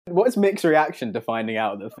What's Mick's reaction to finding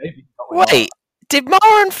out that Fabian got my Wait, did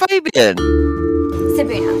Mara and Fabian?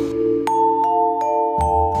 Sabrina.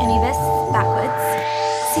 Anubis, backwards.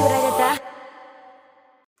 See what I did there?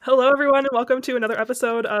 Hello, everyone, and welcome to another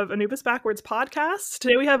episode of Anubis Backwards podcast.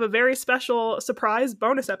 Today we have a very special surprise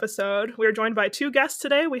bonus episode. We are joined by two guests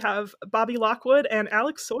today. We have Bobby Lockwood and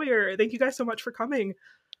Alex Sawyer. Thank you guys so much for coming.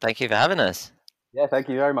 Thank you for having us. Yeah, thank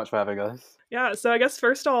you very much for having us. Yeah, so I guess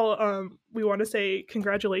first of all, we want to say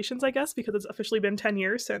congratulations, I guess, because it's officially been 10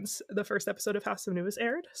 years since the first episode of House of Anubis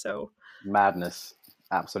aired. So Madness.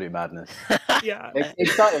 Absolute madness. yeah.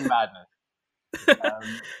 Exciting madness.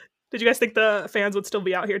 Did you guys think the fans would still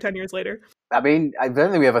be out here 10 years later? I mean, I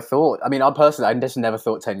don't think we ever thought. I mean, I just never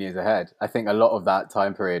thought 10 years ahead. I think a lot of that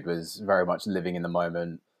time period was very much living in the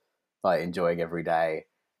moment, like enjoying every day.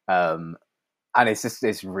 And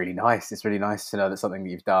it's really nice. It's really nice to know that something that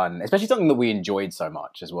you've done, especially something that we enjoyed so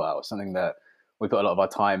much as well, something that we put a lot of our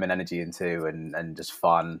time and energy into and just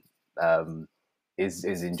fun, is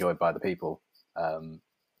enjoyed by the people. Yeah,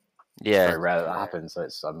 it's very rare that happens, so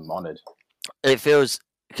I'm honoured. It feels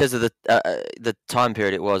because of the time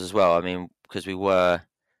period it was as well. I mean, because we were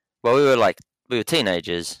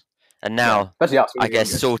teenagers, and now especially us, I guess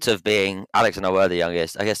sort of being Alex and I were the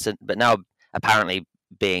youngest, I guess, but now apparently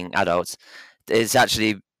being adults, it's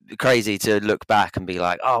actually crazy to look back and be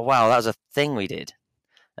like, oh wow, that was a thing we did,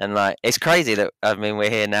 and like it's crazy that we're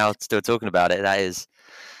here now still talking about it. That is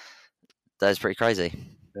pretty crazy.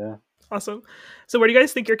 Yeah. Awesome. So where do you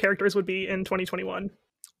guys think your characters would be in 2021?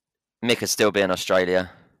 Mick would still be in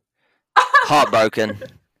Australia, heartbroken.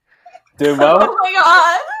 Doing well. Oh my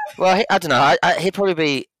god. Well, I don't know. He'd probably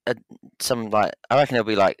be I reckon he'll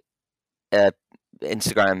be like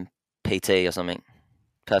Instagram PT or something,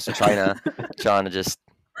 personal trainer, trying to just,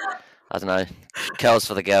 I don't know, curls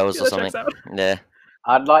for the girls or something. Yeah.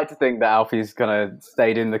 I'd like to think that Alfie's kind of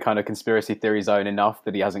stayed in the kind of conspiracy theory zone enough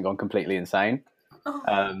that he hasn't gone completely insane.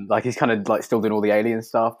 Like he's kind of like still doing all the alien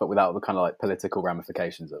stuff, but without the kind of like political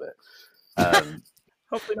ramifications of it.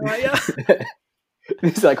 Hopefully not. Yeah.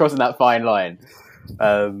 It's like crossing that fine line.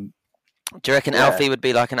 Do you reckon Alfie would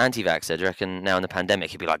be like an anti-vaxxer? Do you reckon now in the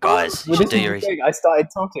pandemic he'd be like, guys, you should do your research? I started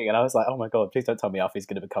talking and I was like, oh my god, please don't tell me Alfie's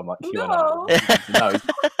going to become like QAnon. No. No,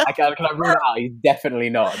 can I rule it out? He's definitely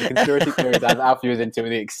not. The conspiracy theories that Alfie was into were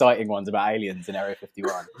the exciting ones about aliens in Area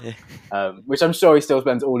 51, which I'm sure he still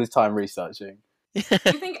spends all his time researching. Do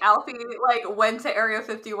you think Alfie went to Area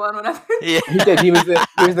 51 whenever? Yeah. He did. He was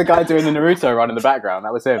the guy doing the Naruto run in the background.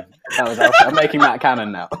 That was him. That was Alfie. I'm making that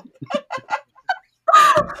canon now.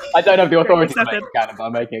 I don't have the authority to make it canon, but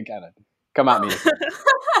I'm making it canon. Come at me.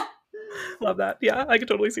 Love that. Yeah, I could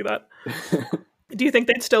totally see that. Do you think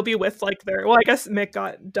they'd still be with like their? Well, I guess Mick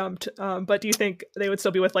got dumped, but do you think they would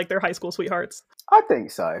still be with like their high school sweethearts? I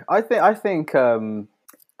think so. I think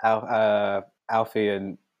Alfie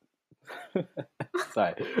and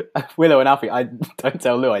sorry, Willow and Alfie. I don't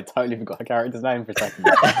tell Lou. I totally forgot her character's name for a second.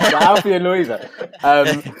 Alfie and Louisa.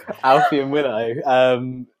 Alfie and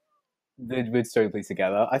Willow. They would still be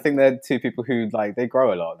together. I think they're two people who they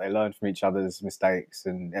grow a lot. They learn from each other's mistakes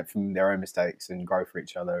and from their own mistakes and grow for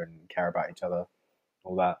each other and care about each other.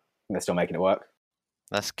 All that. And they're still making it work.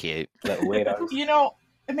 That's cute. Little weirdos. You know,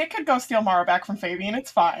 Mick could go steal Mara back from Fabian.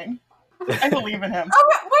 It's fine. I believe in him.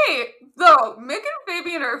 Wait, so Mick and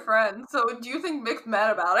Fabian are friends, so do you think Mick's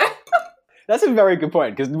mad about it? That's a very good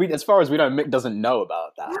point, because as far as we know, Mick doesn't know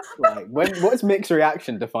about that. Like, what's Mick's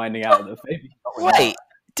reaction to finding out that Fabian got my Wait,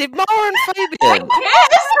 did Mara and Fabian?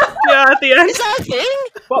 Yes! Yeah, at the end. Is that a thing?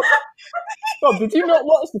 Bob, did you not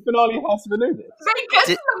watch the finale of House of Anubis? They kissed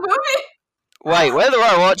in the movie? Wait, whether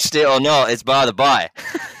I watched it or not is by the by.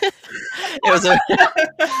 It was a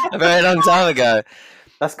very long time ago.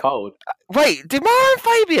 That's cold. Wait, did Mara and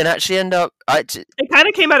Fabian actually end up? It kind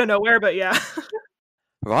of came out of nowhere, but yeah.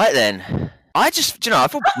 Right then, I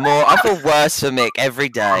feel worse for Mick every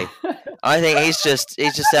day. I think he's just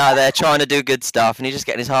out there trying to do good stuff, and he's just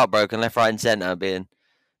getting his heart broken left, right, and centre, being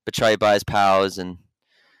betrayed by his pals. And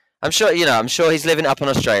I'm sure he's living up in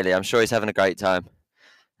Australia. I'm sure he's having a great time.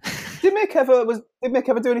 Did Mick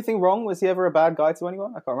ever do anything wrong? Was he ever a bad guy to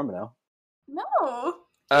anyone? I can't remember now. No.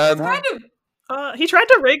 Kind of. He tried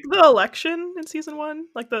to rig the election in season 1,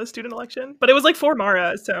 like the student election, but it was like for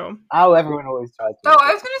Mara, so. Oh, everyone always tries to. Oh,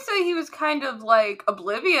 I was gonna say he was kind of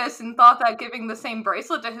oblivious and thought that giving the same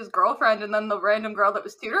bracelet to his girlfriend and then the random girl that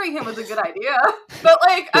was tutoring him was a good idea. But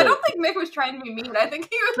I don't think Mick was trying to be mean. I think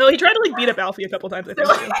he was. No, he tried to beat up Alfie a couple times. I think.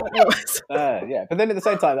 Yeah, but then at the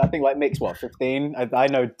same time, I think Mick's 15. I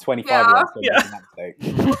know 25 years ago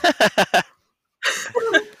making that mistake.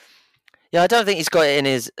 Yeah, I don't think he's got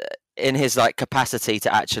it in his capacity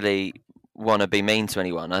to actually want to be mean to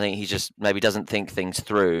anyone. I think he just maybe doesn't think things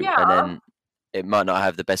through, Yeah. and then it might not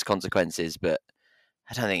have the best consequences. But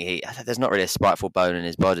I don't think there's not really a spiteful bone in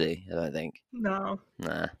his body. I don't think. No.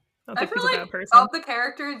 Nah. I don't I think feel he's a like bad person. of the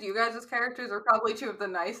characters, you guys' characters are probably two of the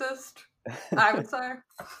nicest, I would say.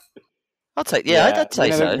 I'll take. Yeah, I'd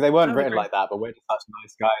say so. They weren't I would written agree. like that, but we're just such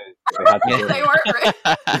nice guys. They had to do They it.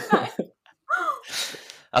 weren't really.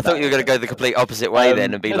 I thought you were going to go the complete opposite way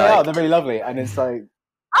then and be no, like, they're really lovely, and it's like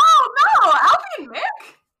Oh no, Alfie and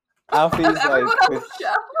Mick! Alfie's Of everyone like on this,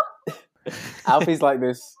 the show. Alfie's like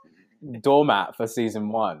this doormat for season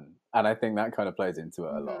 1, and I think that kind of plays into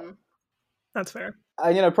it a lot. Mhm. That's fair.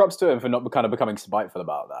 And props to him for not kind of becoming spiteful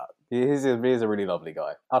about that. He's a really lovely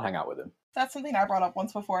guy. I'd hang out with him. That's something I brought up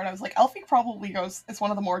once before, and I was like, Alfie probably is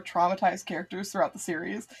one of the more traumatized characters throughout the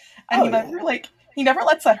series, and he never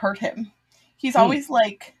lets that hurt him. He's always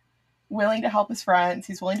like willing to help his friends.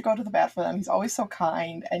 He's willing to go to the bat for them. He's always so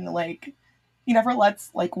kind, and like he never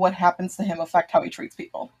lets like what happens to him affect how he treats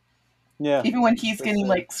people. Yeah, Even when he's getting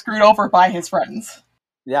like screwed over by his friends.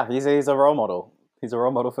 yeah, he's a role model. He's a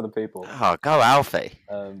role model for the people. "Oh, go Alfie."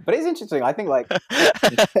 But it's interesting. I think like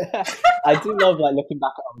I do love like looking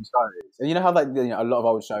back at old shows. And you know how like a lot of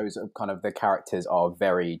old shows are kind of the characters are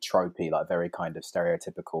very tropey, like very kind of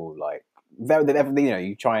stereotypical, like very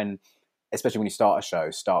you try and, especially when you start a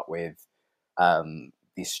show, start with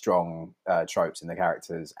these strong tropes in the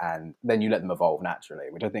characters, and then you let them evolve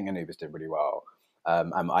naturally, which I think Anubis did really well.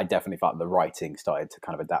 I definitely felt the writing started to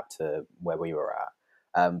kind of adapt to where we were at.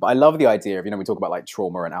 But I love the idea of, we talk about like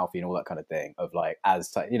trauma and Alfie and all that kind of thing of like,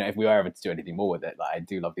 if we were ever to do anything more with it, like I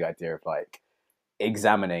do love the idea of like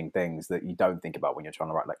examining things that you don't think about when you're trying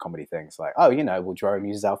to write like comedy things, like, well, Jerome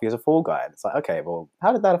uses Alfie as a fall guy, and it's like, okay, well,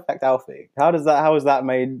 how did that affect Alfie? How is that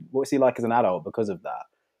made? What's he like as an adult because of that?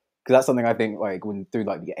 Because that's something I think like when through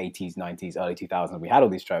like the 80s, 90s, early 2000s, we had all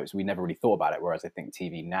these tropes, we never really thought about it. Whereas I think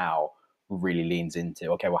TV now really leans into,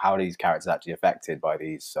 okay, well, how are these characters actually affected by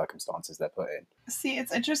these circumstances they're put in? See,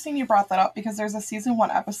 it's interesting you brought that up because there's a season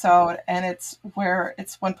 1 episode, and it's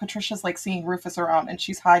when Patricia's like seeing Rufus around and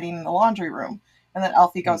she's hiding in the laundry room, and then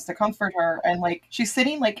Alfie goes to comfort her, and like she's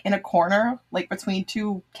sitting like in a corner, like between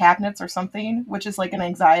 2 cabinets or something, which is like an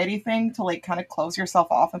anxiety thing to like kind of close yourself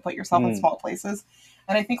off and put yourself in small places.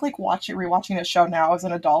 And I think like rewatching a show now as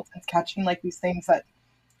an adult and catching like these things that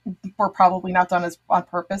were probably not done on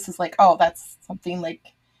purpose is like, oh, that's something like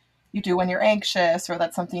you do when you're anxious, or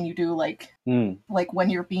that's something you do like when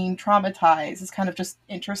you're being traumatized. Is kind of just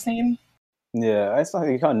interesting. Yeah, it's like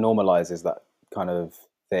it kind of normalizes that kind of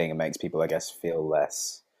thing and makes people, I guess, feel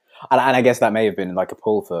less. And I guess that may have been like a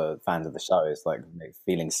pull for fans of the show, is like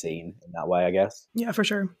feeling seen in that way, I guess. Yeah, for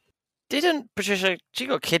sure. Didn't Patricia? She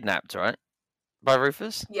got kidnapped, right, by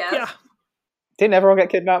Rufus? Yes. Yeah. Didn't everyone get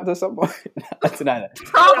kidnapped at some point? I don't know.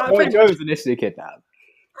 Probably. Joe was initially kidnapped.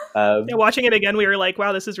 Yeah, watching it again, we were like,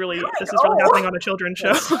 "Wow, this is really happening on a children's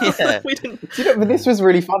show." Yeah. We didn't. But this was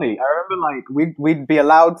really funny. I remember like we'd be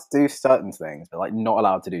allowed to do certain things, but like not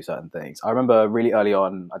allowed to do certain things. I remember really early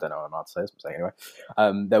on. I don't know what I'm allowed to say this, but I'm saying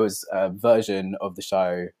anyway. There was a version of the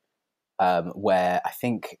show where I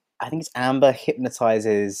think it's Amber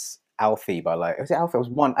hypnotizes Alfie by like, was it Alfie? It was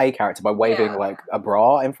one A character by waving like a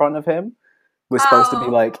bra in front of him. It was supposed to be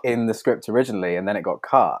like in the script originally, and then it got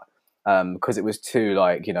cut because it was too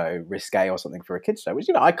like risque or something for a kids show, which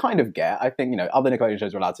I kind of get. I think other Nickelodeon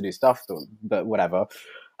shows were allowed to do stuff, but whatever.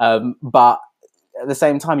 But at the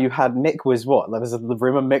same time, you had Mick was what? There was the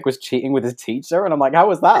rumor Mick was cheating with his teacher, and I'm like, how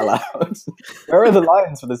was that allowed? Where are the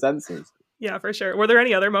lines for the censors? Yeah, for sure. Were there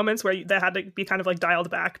any other moments where that had to be kind of like dialed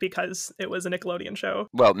back because it was a Nickelodeon show?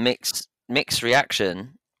 Well, Mick's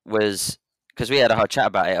reaction was, because we had a hard chat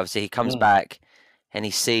about it. Obviously, he comes back and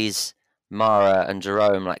he sees Mara and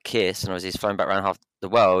Jerome like kiss, and obviously he's flown back around half the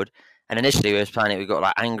world. And initially, we were planning, we got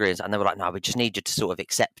like angry, and they were like, "No, we just need you to sort of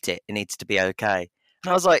accept it. It needs to be okay."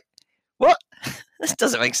 And I was like, "What? This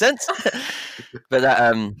doesn't make sense." But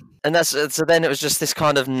so then it was just this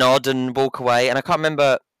kind of nod and walk away, and I can't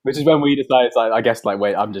remember. Which is when we decided, like, I guess, like,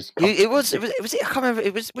 wait, I'm just. It was. I can't remember.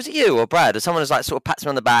 Was it you or Brad? Or someone was like sort of pats me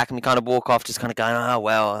on the back, and we kind of walk off, just kind of going, "Oh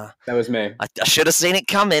well." That was me. I should have seen it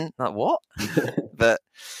coming. Like what? But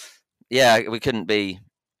yeah, we couldn't be,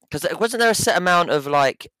 because wasn't there a set amount of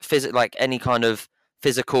like like any kind of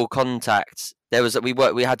physical contact? There was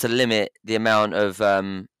we had to limit the amount of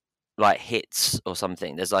like hits or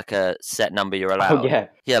something. There's like a set number you're allowed. Oh,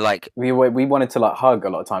 yeah. Like we wanted to like hug a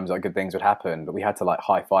lot of times, like good things would happen, but we had to like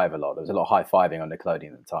high five a lot. There was a lot of high fiving on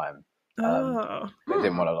Nickelodeon at the time. They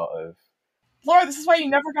didn't want a lot of. Laura, this is why you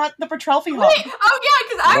never got the Petrelfi hug. Wait, oh yeah,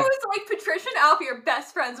 because I was like, Patricia and Alfie are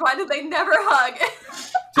best friends. Why did they never hug?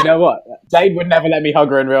 Do you know what? Jade would never let me hug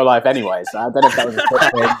her in real life anyway, so I don't know if that was a quick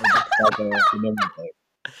thing or just like a number thing.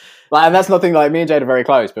 Like, and that's nothing, like, me and Jade are very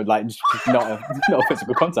close, but like, just not a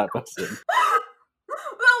physical contact person.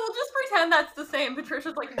 Well, we'll just pretend that's the same.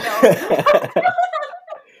 Patricia's like, no.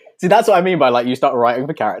 See, that's what I mean by, like, you start writing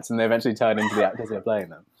for characters and they eventually turn into the actors who are playing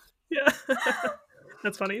them. Yeah.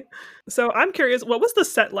 That's funny. So I'm curious, what was the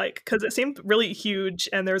set like? Because it seemed really huge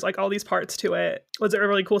and there's like all these parts to it. Was it a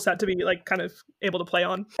really cool set to be like kind of able to play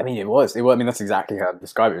on? I mean, it was. I mean, that's exactly how I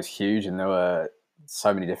describe it. It was huge and there were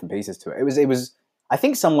so many different pieces to it. It was. I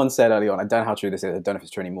think someone said early on, I don't know how true this is, I don't know if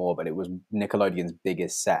it's true anymore, but it was Nickelodeon's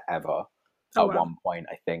biggest set ever one point,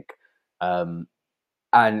 I think. And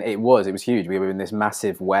it was huge. We were in this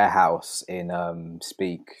massive warehouse in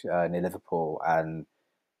Speke near Liverpool, and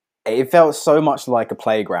it felt so much like a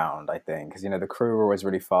playground, I think, because, the crew were always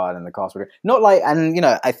really fun and the cast were not like, and,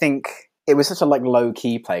 I think it was such a like low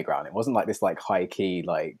key playground. It wasn't like this like high key,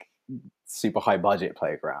 like super high budget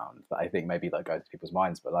playground that I think maybe like goes to people's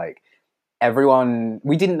minds, but like everyone,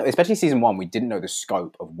 we didn't, especially season 1, we didn't know the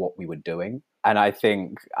scope of what we were doing. And I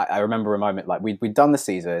think I remember a moment like we'd done the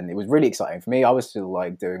season. It was really exciting for me. I was still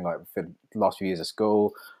like doing like for the last few years of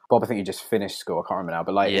school. Bob, I think you just finished school. I can't remember now,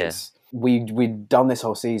 but like we'd done this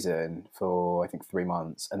whole season for I think 3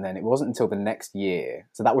 months, and then it wasn't until the next year.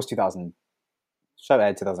 So that was 2000. Show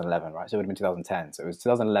aired 2011, right? So it would have been 2010. So it was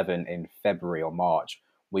 2011 in February or March.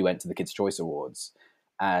 We went to the Kids' Choice Awards,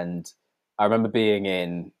 and I remember being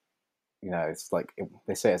in, it's like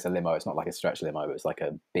they say it's a limo. It's not like a stretch limo, but it's like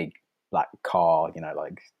a big black car,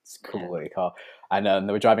 like it's a cool little car. And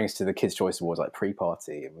they were driving us to the Kids' Choice Awards like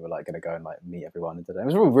pre-party, and we were like going to go and like meet everyone. And it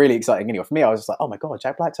was really exciting. Anyway, for me, I was just like, oh my god,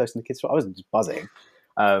 Jack Black's hosting the Kids' Choice. I was just buzzing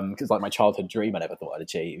because like my childhood dream I never thought I'd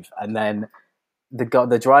achieve. And then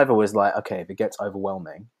the driver was like, okay, if it gets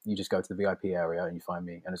overwhelming, you just go to the VIP area and you find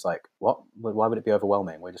me. And it's like, what? Why would it be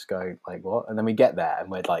overwhelming? We're just going like, what? And then we get there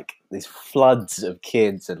and we're like these floods of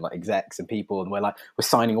kids and like execs and people, and we're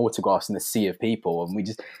signing autographs in the sea of people.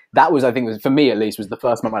 And that was, I think, was for me at least, was the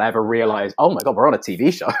first moment I ever realized, oh my god, we're on a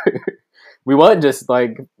TV show. We weren't just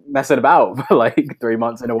like messing about for like 3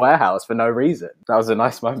 months in a warehouse for no reason. That was a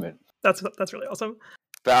nice moment. That's really awesome.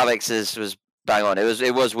 But Alex's was bang on. It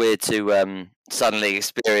was weird to suddenly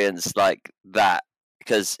experience like that,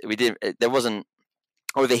 because there wasn't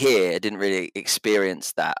over here. I didn't really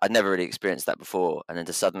experience that. I'd never really experienced that before, and then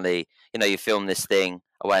to suddenly, you film this thing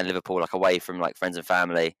away in Liverpool, like away from like friends and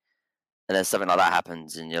family, and then something like that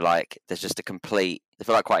happens, and you're like, there's just they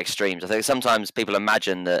feel like quite extremes. I think sometimes people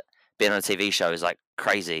imagine that being on a TV show is like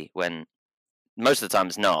crazy when most of the time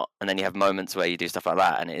it's not, and then you have moments where you do stuff like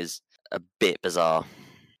that, and it is a bit bizarre.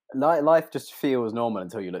 Life just feels normal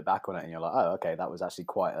until you look back on it and you're like, oh, okay, that was actually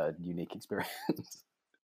quite a unique experience.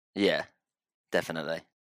 Yeah, definitely.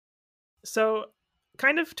 So,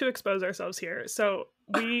 kind of to expose ourselves here. So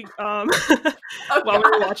we, while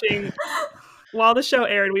the show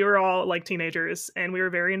aired, we were all like teenagers and we were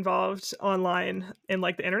very involved online in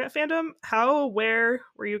like the internet fandom. How aware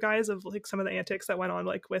were you guys of like some of the antics that went on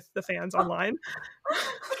like with the fans online?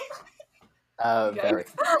 Very.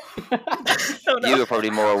 Oh, no. You were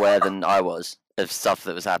probably more aware than I was of stuff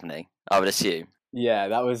that was happening, I would assume. Yeah,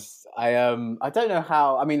 that was I don't know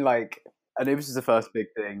how. I mean, like, Anubis is the first big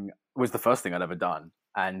thing. Was the first thing I'd ever done,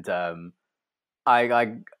 and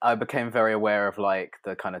I became very aware of like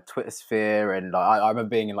the kind of Twitter sphere, and like, I remember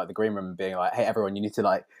being in like the green room and being like, hey, everyone, you need to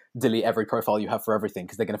like delete every profile you have for everything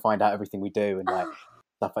because they're going to find out everything we do, and like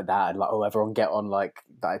stuff like that, and like, oh, everyone get on like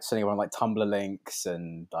sending everyone like Tumblr links,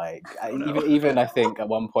 and like even I think at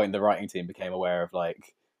one point the writing team became aware of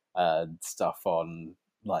like stuff on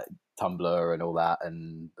like Tumblr and all that,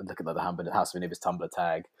 and look at the House of Anubis Tumblr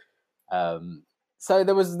tag. So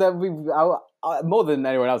more than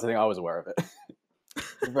anyone else, I think I was aware of it.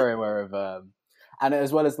 Very aware of, and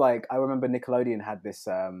as well as like I remember Nickelodeon had this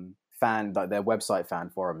fan, like their website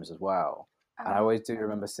fan forums as well. And I always do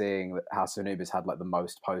remember seeing that House of Anubis had like the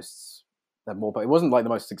most posts, but it wasn't like the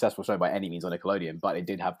most successful show by any means on Nickelodeon, but it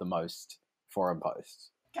did have the most forum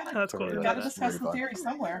posts. That's cool. You gotta discuss the theory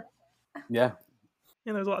somewhere. Yeah.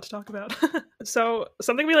 And there's a lot to talk about. So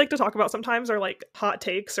something we like to talk about sometimes are like hot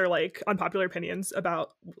takes or like unpopular opinions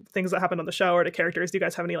about things that happened on the show or to characters. Do you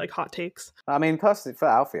guys have any like hot takes? I mean, personally, for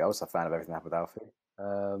Alfie, I was a fan of everything that happened with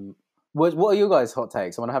Alfie. What are you guys' hot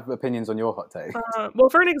takes? I want to have opinions on your hot take. Well,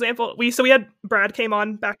 for an example, we had Brad came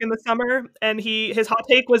on back in the summer, and his hot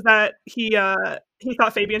take was that he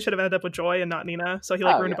thought Fabian should have ended up with Joy and not Nina, so he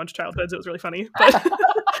ruined a bunch of childhoods. It was really funny, but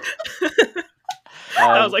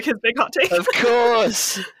that was like his big hot take. Of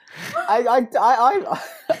course.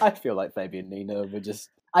 I feel like Fabian and Nina were just.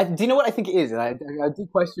 Do you know what I think it is? And I do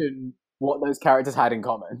question what those characters had in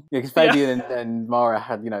common. Because Fabian and Mara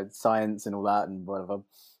had, science and all that and whatever.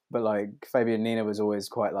 But like Fabian and Nina was always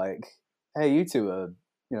quite like, hey, you two are,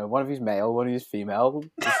 one of you's male, one of you's female.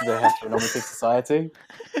 This is a heteronormative society.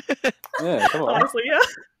 Yeah, come on. Honestly, yeah.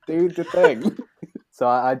 Do the thing. So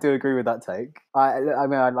I do agree with that take. I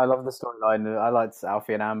love the storyline. I liked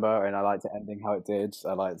Alfie and Amber, and I liked the ending how it did.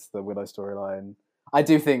 I liked the Willow storyline. I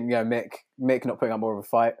do think Mick not putting up more of a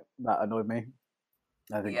fight, that annoyed me.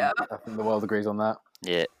 I think the world agrees on that.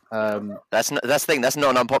 Yeah. That's not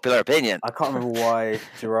an unpopular opinion. I can't remember why did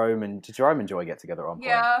Jerome and Joy get together on point?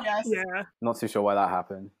 Yeah. Yes. Yeah. Not too sure why that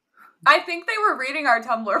happened. I think they were reading our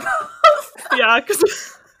Tumblr post. Yeah, because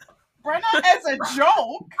Brenna as a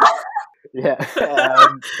joke. Yeah.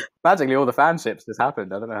 Magically, all the fan ships just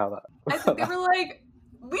happened. I don't know how that. I think they were like,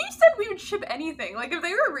 we said we would ship anything. Like, if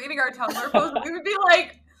they were reading our Tumblr post, we would be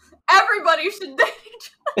like, everybody should date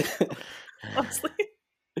each other. honestly.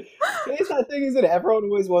 It's that thing, isn't it? Everyone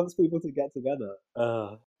always wants people to get together.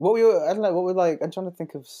 I don't know, I'm trying to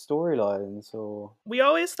think of storylines or... We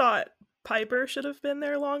always thought Piper should have been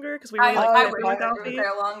there longer because we I really wish liked Piper was Alfie.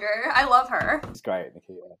 there longer. I love her. It's great,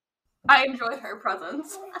 Nikita. I enjoyed her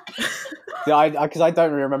presence. Yeah, because I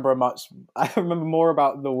don't remember much. I remember more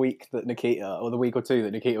about the week that Nikita, or the week or two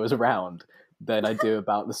that Nikita was around, than I do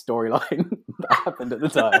about the storyline that happened at the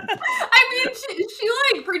time. I mean, she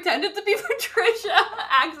like pretended to be Patricia,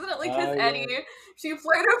 accidentally kissed yeah. Eddie. She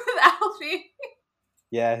flirted with Alfie.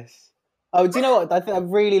 Yes. Oh, do you know what? I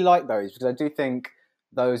really like those because I do think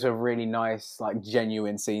those are really nice, like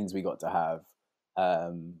genuine scenes we got to have.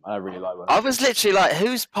 And I really like them. I was literally like,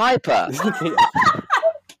 "Who's Piper?"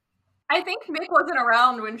 I think Mick wasn't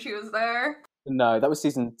around when she was there. No, that was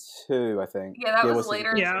season 2, I think. Yeah, that it was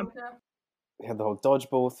later. Yeah. We had the whole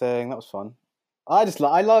dodgeball thing. That was fun. I loved,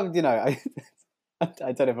 I don't know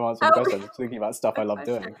if I'm answering the question. I'm just thinking about stuff I love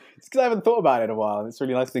doing. It's because I haven't thought about it in a while. And it's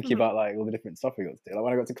really nice thinking about like all the different stuff we got to do. Like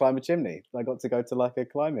when I got to climb a chimney, I got to go to like a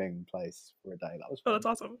climbing place for a day. That was Oh, fun. that's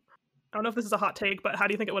awesome. I don't know if this is a hot take, but how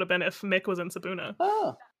do you think it would have been if Mick was in Sabuna?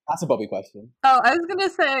 Ah, that's a Bobby question. Oh, I was gonna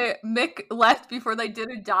say Mick left before they did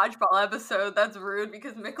a dodgeball episode. That's rude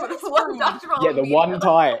because Mick would have won dodgeball. Yeah, the one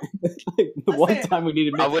time, the one Listen, time we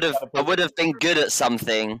needed. I would have been good at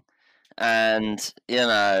something, and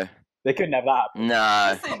They couldn't have that happen.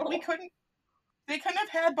 no. Listen, they couldn't have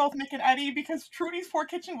had both Mick and Eddie because Trudy's Poor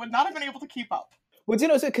Kitchen would not have been able to keep up. Well, do you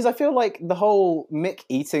know, because I feel like the whole Mick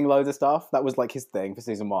eating loads of stuff, that was like his thing for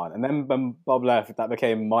season 1. And then when Bob left, that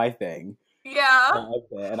became my thing. Yeah.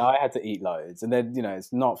 And I had to eat loads. And then,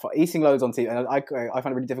 it's not fun. Eating loads on TV. And I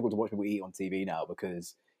find it really difficult to watch people eat on TV now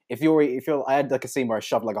because if you're, I had like a scene where I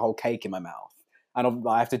shoved like a whole cake in my mouth. And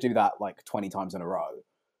I have to do that like 20 times in a row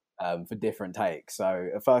for different takes. So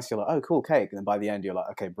at first you're like, oh, cool cake. And then by the end you're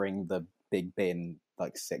like, okay, bring the big bin,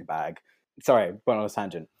 like sick bag. Sorry, went on a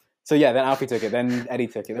tangent. So yeah, then Alfie took it, then Eddie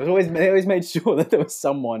took it. They always made sure that there was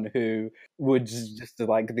someone who would just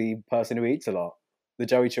like the person who eats a lot, the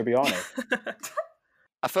Joey Tribbiani.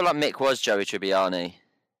 I feel like Mick was Joey Tribbiani,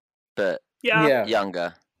 but Yeah,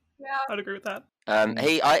 younger. Yeah. I'd agree with that.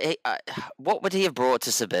 What would he have brought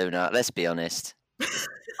to Sabuna? Let's be honest.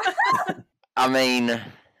 I mean,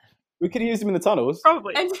 We could have used him in the tunnels.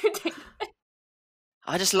 Probably. Entertainment.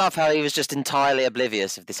 I just love how he was just entirely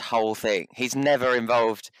oblivious of this whole thing. He's never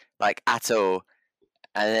involved, like, at all,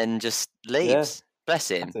 and then just leaves. Bless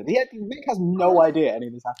him. Mick has no idea any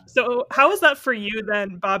of this happened. So how was that for you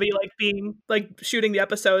then, Bobby, like being like shooting the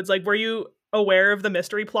episodes? Like were you aware of the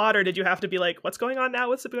mystery plot or did you have to be like, what's going on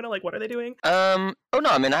now with Sabuna? Like what are they doing? Oh no,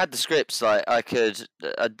 I mean I had the scripts, like I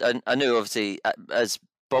knew obviously as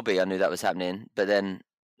Bobby I knew that was happening, but then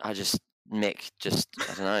Mick just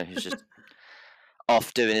I don't know, he's just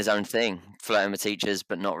off doing his own thing, flirting with teachers,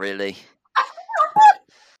 but not really.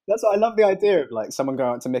 That's what I love the idea of like someone going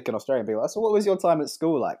out to Mick in Australia and being like, so what was your time at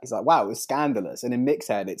school like? He's like, wow, it was scandalous. And in Mick's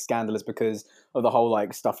head, it's scandalous because of the whole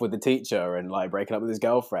like stuff with the teacher and like breaking up with his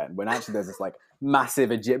girlfriend. When actually there's this like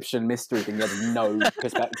massive Egyptian mystery thing he has no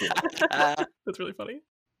perspective. That's really funny.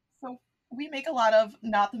 So we make a lot of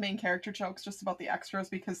not the main character jokes just about the extras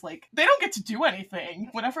because like they don't get to do anything.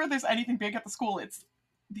 Whenever there's anything big at the school, it's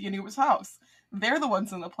the Anubis house. They're the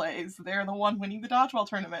ones in the plays. They're the one winning the dodgeball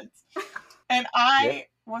tournaments. And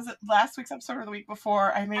was it last week's episode or the week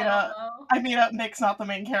before? I made a Nick's not the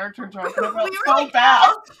main character joke. And I felt so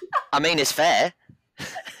bad. I mean, it's fair.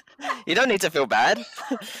 You don't need to feel bad.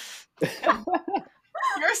 You're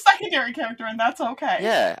a secondary character, and that's okay.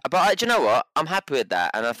 Yeah, but do you know what? I'm happy with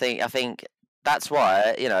that, and I think that's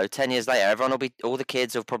why 10 years later, all the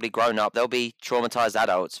kids have probably grown up. They'll be traumatized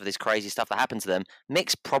adults for this crazy stuff that happened to them.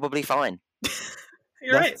 Mick's probably fine.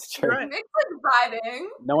 You're right. That's true. You're right. Mick was vibing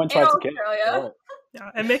No one in tried to kill Australia. him. Yeah,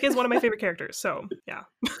 and Mick is one of my favorite characters. So yeah.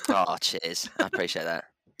 Oh, cheers. I appreciate that.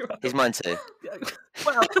 You're welcome. He's mine too.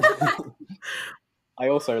 Well, I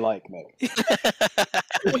also like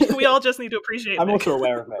Mick. we all just need to appreciate. I'm Mick. also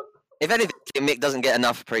aware of Mick. If anything, Mick doesn't get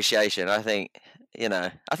enough appreciation. I think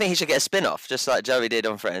he should get a spin-off, just like Joey did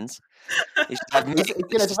on Friends. He should have Mick.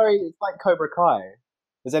 It's like Cobra Kai.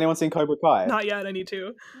 Has anyone seen Cobra Kai? Not yet. I need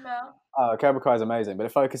to. No. Oh, Cobra Kai is amazing, but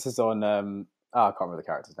it focuses on I can't remember the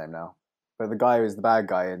character's name now, but the guy who's the bad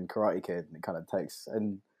guy in Karate Kid, and it kind of takes,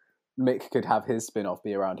 and Mick could have his spin-off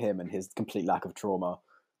be around him and his complete lack of trauma,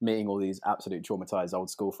 meeting all these absolute traumatized old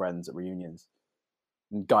school friends at reunions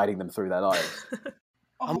and guiding them through their lives.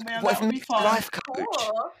 Oh man, What that if would be Mick's fun. life coach?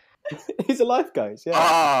 Cool. He's a life coach, yeah.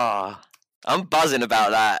 Ah, I'm buzzing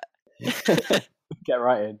about that. Get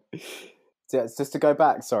right in. So yeah, just to go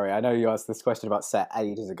back, sorry, I know you asked this question about set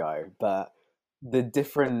ages ago, but the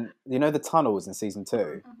different, the tunnels in season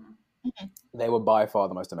 2, Mhm. they were by far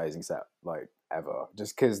the most amazing set, like, ever.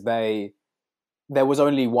 Just because there was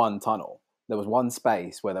only one tunnel. There was one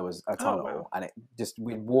space where there was a tunnel, wow. and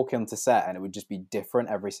we'd walk into set and it would just be different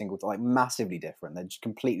every single time, like massively different. They'd just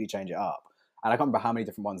completely change it up. And I can't remember how many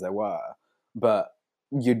different ones there were, but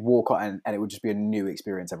you'd walk on and it would just be a new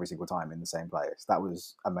experience every single time in the same place. That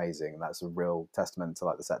was amazing. That's a real testament to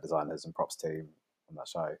like the set designers and props team on that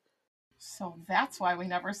show. So that's why we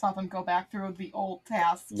never saw them go back through the old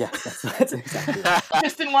tasks. Yes, that's exactly. I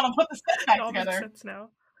just didn't want to put the set It back all makes together. sense now.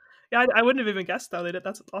 Yeah, I wouldn't have even guessed though. They did.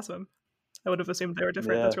 That's awesome. I would have assumed they were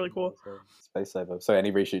different. Yeah. That's really cool. Space Saver. So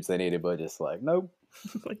any reshoots they needed were just like, nope,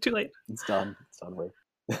 Like too late. it's done. It's done with.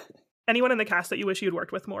 Anyone in the cast that you wish you'd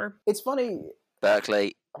worked with more? It's funny.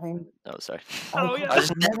 Berkeley. I mean, Oh, sorry. Oh, yeah. I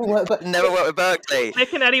just never worked, but never worked with Berkeley.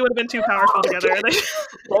 Nick and Eddie would have been too powerful together. Robin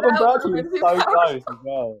Yeah, Berkeley we're is too so powerful. close as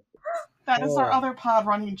well. That is our Yeah. other pod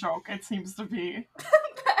running joke, it seems to be.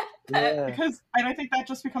 Yeah. Because, and I think that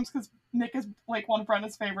just becomes because Nick is like one of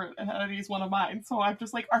Brenda's favorite and Eddie's one of mine. So I'm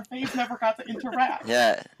just like, our faves never got to interact.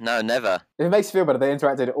 Yeah, no, never. If it makes you feel better, they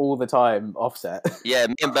interacted all the time offset. Yeah,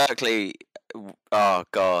 me and Berkeley. Oh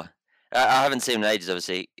god, I haven't seen him in ages.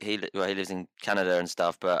 Obviously, he lives in Canada and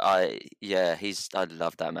stuff. But I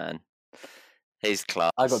love that man. He's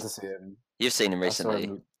class. I got to see him. You've seen him I saw recently.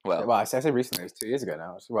 him- Well, I say recently, it was 2 years ago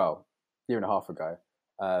now. Well, a year and a half ago.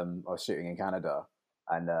 I was shooting in Canada,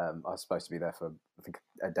 and I was supposed to be there for I think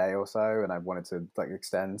a day or so, and I wanted to like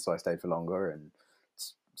extend, so I stayed for longer and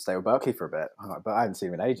stay with Berkeley for a bit. But I hadn't seen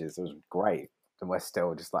him in ages. It was great, and we're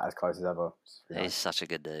still just like as close as ever. It's really he's nice. such a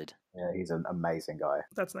good dude. Yeah, he's an amazing guy.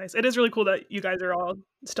 That's nice. It is really cool that you guys are all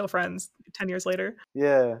still friends 10 years later.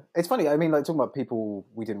 Yeah, it's funny. I mean, like talking about people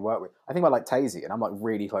we didn't work with. I think about like Tazy, and I'm like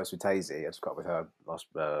really close with Tazy. I just got with her last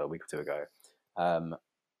week or two ago,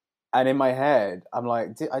 and in my head, I'm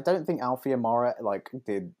like, I don't think Alfie and Mara like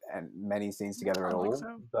did many scenes together at I don't think all.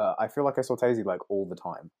 so. But I feel like I saw Tazy like all the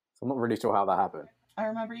time. So I'm not really sure how that happened. I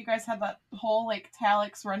remember you guys had that whole like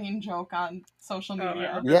Talix running joke on social Oh, I media.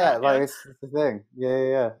 remember. Yeah, Yeah. like it's the thing.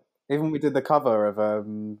 Yeah. Even when we did the cover of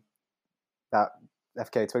that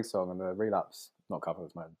FK Twig song and the Relapse, not cover,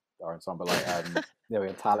 it was our own song, but like yeah, we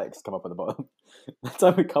had Talix come up at the bottom. The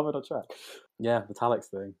time we covered our track. Yeah, the Talix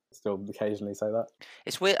thing. Still occasionally say that.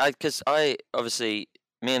 It's weird because I obviously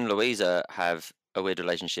me and Louisa have a weird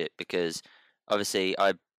relationship because obviously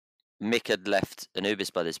Mick had left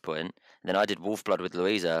Anubis by this point, and then I did Wolfblood with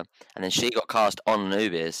Louisa, and then she got cast on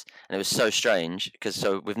Anubis, and it was so strange because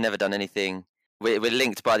we've never done anything. We're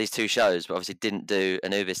linked by these two shows, but obviously didn't do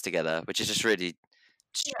Anubis together, which is just really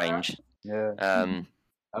strange. Yeah. Because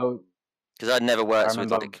Oh, I'd never worked with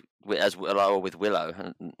remember- like with Willow.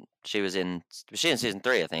 And she was in season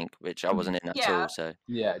 3, I think, which I wasn't in at Yeah. all. So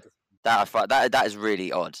yeah. that is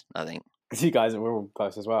really odd. I think. Because you guys were all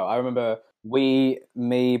close as well. I remember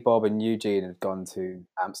me, Bob, and Eugene had gone to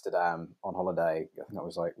Amsterdam on holiday. I think that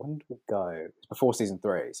was like, when did we go? It was before season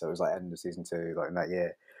 3, so it was like end of season 2, like in that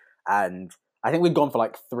year. And I think we'd gone for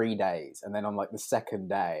like 3 days, and then on like the second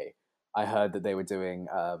day, I heard that they were doing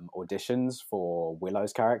auditions for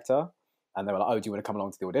Willow's character, and they were like, "Oh, do you want to come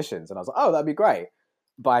along to the auditions?" And I was like, "Oh, that'd be great."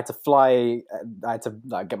 But I had to fly. I had to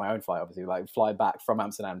like get my own flight, obviously, like fly back from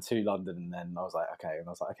Amsterdam to London, and then I was like, "Okay," and I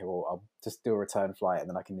was like, "Okay, well, I'll just do a return flight, and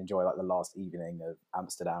then I can enjoy like the last evening of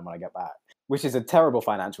Amsterdam when I get back," which is a terrible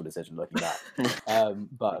financial decision looking back,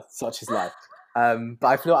 but such is life. But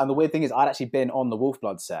I feel, and the weird thing is, I'd actually been on the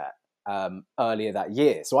Wolfblood set earlier that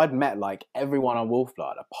year, so I'd met like everyone on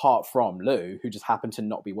Wolfblood apart from Lou, who just happened to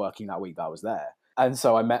not be working that week that I was there. And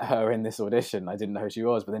so I met her in this audition. I didn't know who she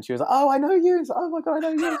was, but then she was like, "Oh, I know you." Like, "Oh my god, I know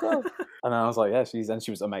you as well." And I was like, "Yeah,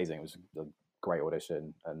 she was amazing." It was a great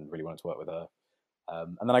audition, and really wanted to work with her.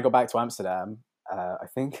 And then I got back to Amsterdam, I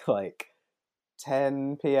think like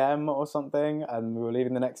 10 p.m. or something, and we were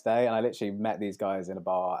leaving the next day, and I literally met these guys in a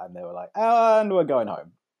bar, and they were like, and we're going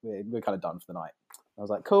home. We're kind of done for the night. I was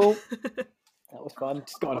like, cool. That was fun.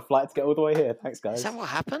 Just got on a flight to get all the way here. Thanks, guys. Is that what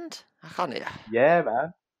happened? I can't. Yeah,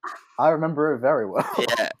 man. I remember it very well.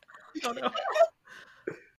 Yeah. Oh, no.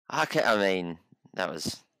 Okay. I mean, that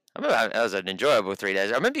was an enjoyable 3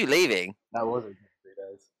 days. I remember you leaving. That was a good 3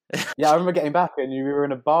 days. Yeah, I remember getting back, and we were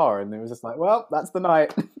in a bar, and it was just like, well, that's the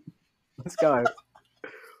night. Let's go.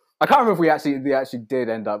 I can't remember if we actually did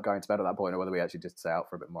end up going to bed at that point, or whether we actually just stay out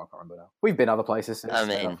for a bit more. I can't remember now. We've been other places since. I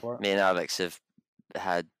mean, me and Alex have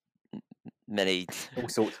had many all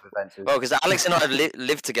sorts of adventures. Well, because Alex and I have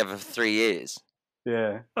lived together for 3 years.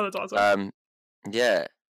 Yeah. Oh, that's awesome. Yeah.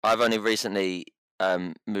 I've only recently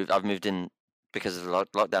moved. I've moved in because of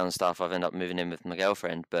lockdown and stuff. I've ended up moving in with my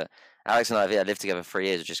girlfriend. But Alex and I have lived together for 3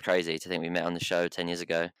 years, which is crazy to think we met on the show 10 years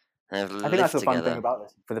ago. And I think that's the fun thing about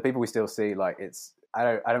this. For the people we still see, like it's.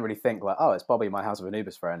 I don't really think like, oh, it's Bobby, my House of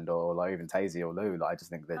Anubis friend, or like even Tazy or Lou. Like I just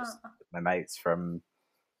think that's my mates from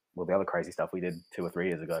the other crazy stuff we did 2 or 3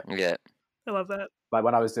 years ago. Yeah, I love that. Like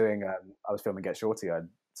when I was doing, I was filming Get Shorty. I'd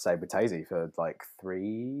stayed with Tazy for like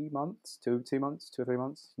 3 months, 2 or 3 months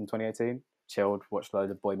in 2018. Chilled, watched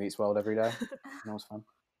loads of Boy Meets World every day. That was fun.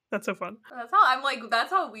 That's so fun.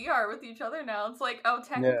 That's how we are with each other now. It's like, oh,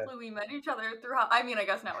 technically we met each other through I mean, I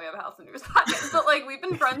guess now we have a House of News podcast, but like we've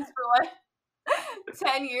been friends for like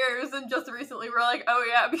 10 years, and just recently we're like, oh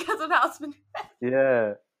yeah, because of House of News.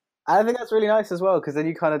 Yeah. I think that's really nice as well, because then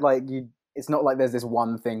you kind of like, it's not like there's this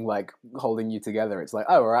one thing like holding you together. It's like,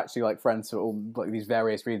 oh, we're actually like friends for all like these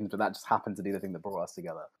various reasons, but that just happened to be the thing that brought us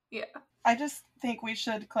together. Yeah. I just think we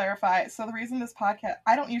should clarify. So the reason this podcast,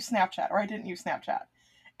 I don't use Snapchat, or I didn't use Snapchat.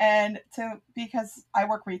 And because I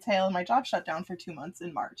work retail and my job shut down for 2 months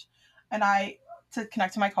in March. And to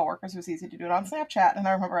connect to my coworkers, it was easy to do it on Snapchat. And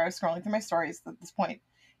I remember I was scrolling through my stories at this point,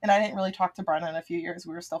 and I didn't really talk to Brenna in a few years.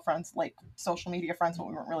 We were still friends, like social media friends, but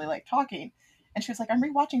we weren't really like talking. And she was like, I'm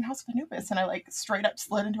rewatching House of Anubis. And I like straight up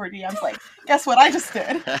slid into her DMs like, guess what I just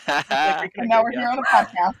did? And now we're here on a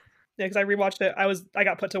podcast. Yeah, because I rewatched it. I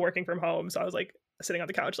got put to working from home, so I was like sitting on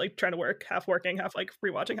the couch, like trying to work, half working, half like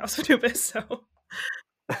rewatching House of Anubis. So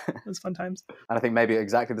it was fun times. And I think maybe at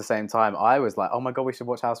exactly the same time, I was like, oh my God, we should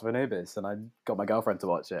watch House of Anubis. And I got my girlfriend to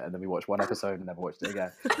watch it. And then we watched one episode and never watched it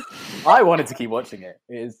again. I wanted to keep watching it.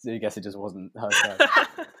 I guess it just wasn't her turn.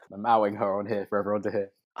 I'm outing her on here for everyone to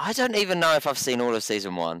hear. I don't even know if I've seen all of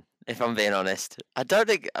season 1, if I'm being honest. I don't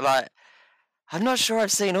think, I'm not sure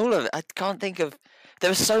I've seen all of it. I can't think of, there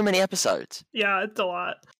were so many episodes. Yeah, it's a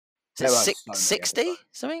lot. Is it 60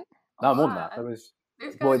 something? No, more than that.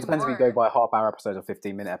 It depends if we go by half-hour episodes or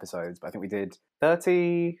 15-minute episodes, but I think we did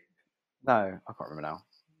 30... No, I can't remember now.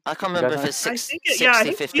 I can't remember if it's 60, I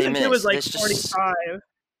think 15 season minutes. 2 was like 45.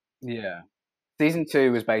 Yeah. Season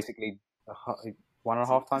 2 was basically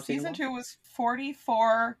 1.5 times season 2 was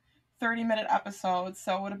 44 30-minute episodes,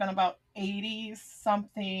 so it would have been about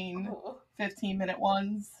 80-something 15-minute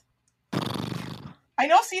ones. I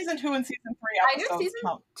know season 2 and season 3 episodes. I know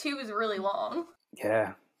season 2 is really long.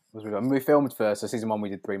 Yeah. We filmed first, so season 1 we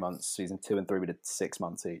did 3 months, season 2 and 3 we did 6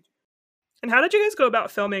 months each. And how did you guys go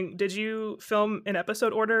about filming? Did you film in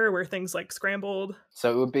episode order, where things like scrambled?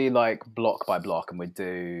 So it would be like block by block, and we'd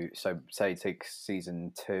do, so say take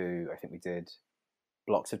season 2, I think we did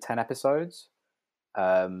blocks of 10 episodes,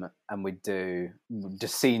 and we'd do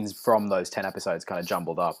just scenes from those 10 episodes kind of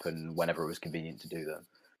jumbled up and whenever it was convenient to do them,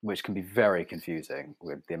 which can be very confusing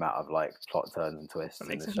with the amount of like plot turns and twists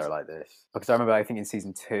in a show like this. Because I remember, I think in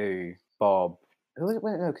season 2, Bob,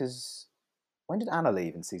 because when did Anna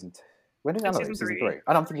leave in season 2? When did Anna leave? Season 3?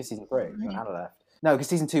 I don't think it's season 3 when Anna left. No, because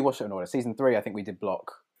season 2 was in order. Season 3, I think we did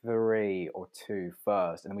block 3 or 2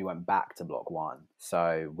 first, and then we went back to block 1.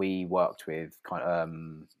 So we worked with kind of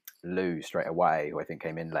Lou straight away, who I think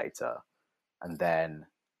came in later, and then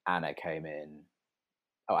Anna came in.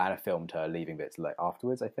 Oh, Anna filmed her leaving bits like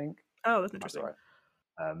afterwards, I think. Oh, that's interesting. That's right.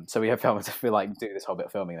 So we have filmed to feel like do this whole bit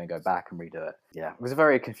of filming and then go back and redo it. Yeah, it was a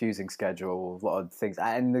very confusing schedule, a lot of things,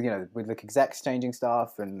 and with the execs changing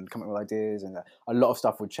stuff and coming up with ideas, and a lot of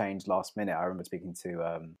stuff would change last minute. I remember speaking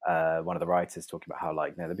to one of the writers talking about how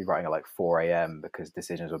they'd be writing at like 4 a.m. because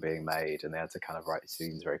decisions were being made and they had to kind of write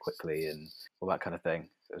scenes very quickly and all that kind of thing.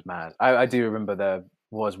 It was mad. I do remember there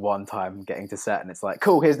was one time getting to set and it's like,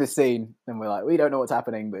 cool, here's this scene, and we're like, we don't know what's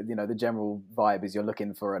happening, but the general vibe is you're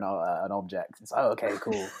looking for an object. It's like, oh, okay,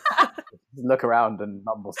 cool. Look around and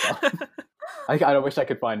mumble stuff. I wish I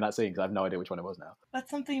could find that scene because I have no idea which one it was now.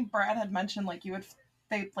 That's something Brad had mentioned, like you would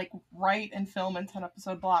they like write and film in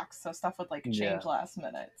 10-episode blocks, so stuff would like change last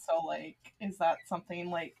minute. So like, is that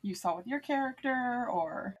something like you saw with your character,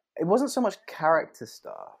 or? It wasn't so much character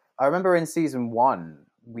stuff. I remember in season 1,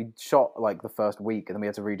 we shot like the first week, and then we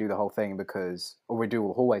had to redo the whole thing or redo all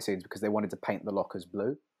the hallway scenes because they wanted to paint the lockers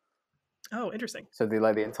blue. Oh, interesting. So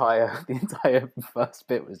the entire first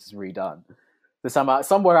bit was just redone. So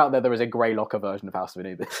somewhere out there is a grey locker version of House of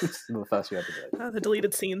Anubis in the first few episodes. The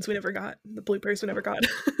deleted scenes we never got, the bloopers we never got.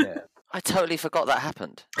 Yeah, I totally forgot that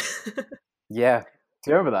happened. yeah.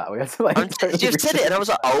 Do you remember that? We had to like. You've said it, and I was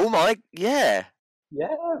like, "Oh my, yeah." Yeah,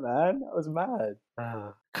 man, that was mad.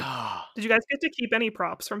 God. Did you guys get to keep any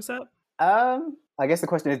props from set? I guess the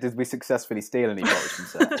question is, did we successfully steal any props from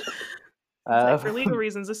set? Like, for legal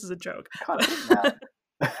reasons, this is a joke.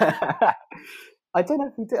 I don't know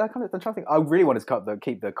if we did. I'm trying to think. I really wanted to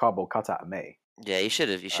keep the cardboard cutout of me. Yeah, you should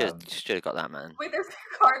have. You should have got that, man. Wait, there's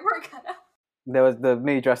a cardboard cutout. There was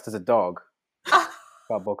me dressed as a dog.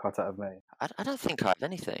 Cardboard cutout of me. I don't think I have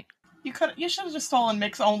anything. You should have just stolen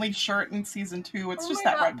Mick's only shirt in season 2. It's just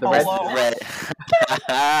that red The polo. Red.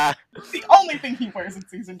 The only thing he wears in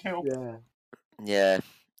season 2. Yeah. Yeah.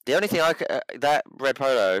 The only thing that red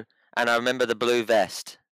polo, and I remember the blue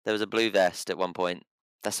vest. There was a blue vest at one point.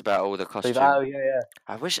 That's about all the costume. Oh yeah.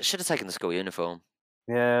 I wish I should have taken the school uniform.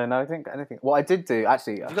 Yeah, no, I think anything. What I did do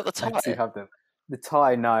actually. You got the tie. I actually have the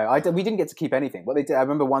tie. No, we didn't get to keep anything. What they did, I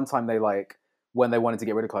remember one time they when they wanted to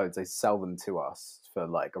get rid of clothes, they sell them to us for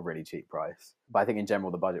like a really cheap price. But I think in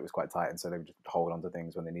general the budget was quite tight, and so they would just hold on to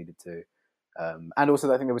things when they needed to. And also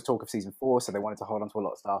I think there was talk of season 4, so they wanted to hold on to a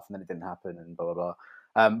lot of stuff, and then it didn't happen, and blah blah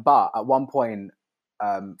blah. But at one point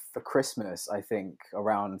for Christmas, I think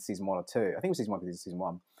around season 1 or 2, I think it was season 1 because it was season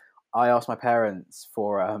 1. I asked my parents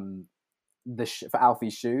for for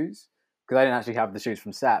Alfie's shoes because I didn't actually have the shoes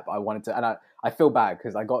from set, but I wanted to, and I feel bad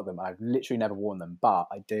because I got them. I've literally never worn them, but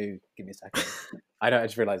I do. Give me a second. I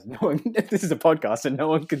just realised no one. This is a podcast and no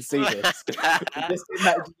one can see this. You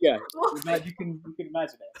can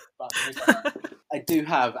imagine it. But I do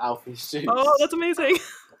have Alfie's shoes. Oh, that's amazing.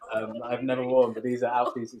 I've never worn, but these are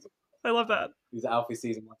Alfie's. I love that. These are Alfie's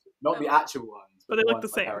season 1, not the actual ones, but they look ones the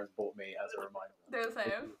same. My parents bought me as a reminder. They're the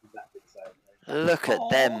same. Exactly the same. Look at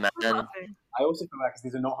them, man. I also feel bad because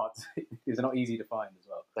these are not hard. These are not easy to find as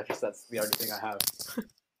well. I guess that's the only thing I have.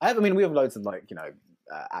 I mean, we have loads of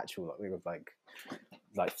actual. We have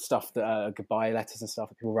like stuff that goodbye letters and stuff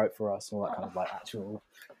that people wrote for us, and all that kind of like actual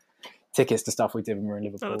tickets to stuff we did when we were in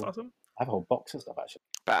Liverpool. Oh, that's awesome. I have a whole box of stuff actually.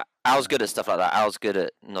 But Al's good at stuff like that. Al's good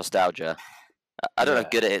at nostalgia. I don't know if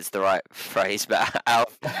good at it's the right phrase, but Al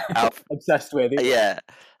obsessed with it. Yeah,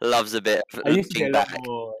 loves a bit of I used to looking be a lot back.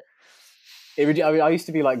 more. I used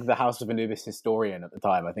to be like the House of Anubis historian at the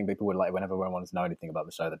time. I think people would like whenever anyone wanted to know anything about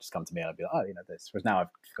the show, they'd just come to me and I'd be like, oh, this. Whereas now I've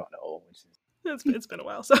forgotten it all, which is it's been a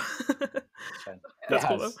while, so that's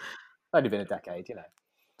cool. Though. Only been a decade,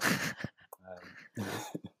 I'm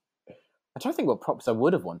trying to think what props I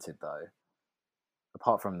would have wanted though,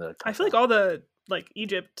 apart from the. I feel like all the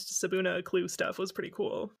Egypt, Sabuna, Clue stuff was pretty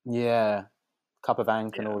cool. Yeah, cup of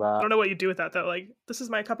ink and all that. I don't know what you do with that though. Like, this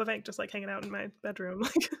is my cup of ink, just hanging out in my bedroom.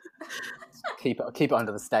 keep it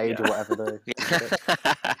under the stage or whatever.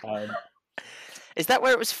 Is that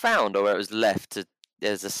where it was found or where it was left?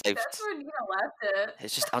 As a safe. That's where Nina left it.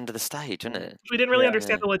 It's just under the stage, isn't it? We didn't really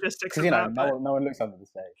understand the logistics of that. No one looks under the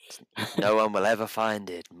stage. No one will ever find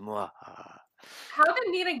it. How did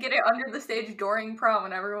Nina get it under the stage during prom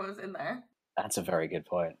when everyone was in there? That's a very good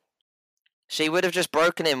point. She would have just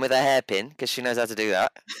broken in with a hairpin because she knows how to do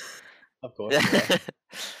that. Of course. Yeah.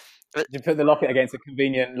 But you put the locket against a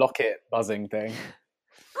convenient locket buzzing thing,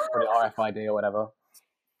 or the RFID or whatever.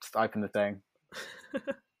 Just open the thing.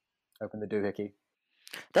 Open the doohickey.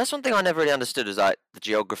 That's one thing I never really understood was like the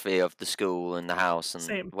geography of the school and the house and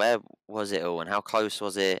Same. Where was it all and how close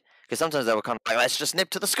was it? Because sometimes they were kind of like, let's just nip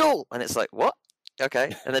to the school, and it's like, what?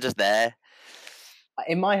 Okay, and they're just there.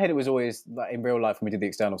 In my head, it was always like in real life when we did the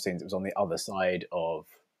external scenes, it was on the other side of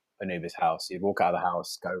Anubis' house. You'd walk out of the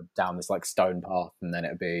house, go down this like stone path, and then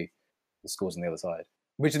it'd be the school's on the other side.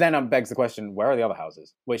 Which then begs the question: where are the other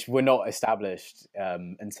houses? Which were not established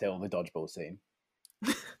until the dodgeball scene.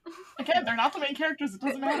 Again, they're not the main characters. It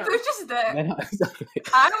doesn't matter. They're just there. They're not exactly.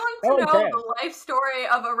 I want to know Okay. the life story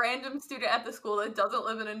of a random student at the school that doesn't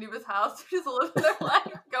live in Anubis' house, just living their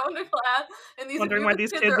life, going to class, and these Wondering why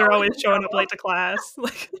Anubis these kids are always showing up late to class.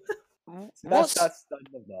 Like, I love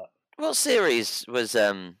that. What series was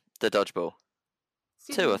the dodgeball?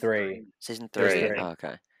 Season 2 or 3. Season Season 3. three. Oh,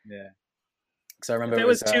 okay. Yeah. Because I remember if it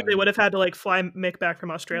was 2, they would have had to like fly Mick back from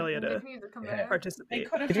Australia to They Yeah. participate. They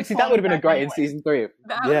could have Did you just see that would have been a fallen great back in season 3?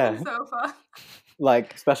 That would Yeah. be so fun.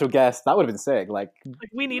 like special guest. That would have been sick. Like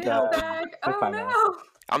we need help. Mailbag. Oh no.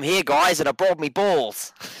 I'm here, guys, and I brought me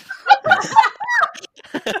balls.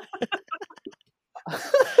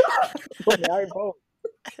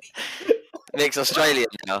 Nick's Australian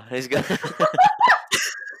now. He's got.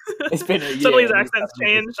 It's been a year. Suddenly his accent's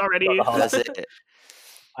changed already. That's it.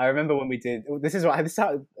 I remember when we did. This is what I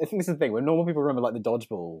think. This is the thing. When normal people remember like the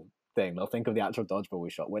dodgeball thing, they'll think of the actual dodgeball we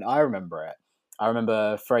shot. When I remember it, I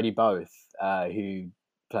remember Freddie Both, who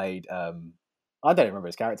played. I don't even remember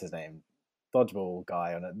his character's name. Dodgeball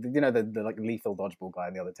guy on it. The like lethal dodgeball guy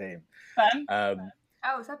on the other team. Ben?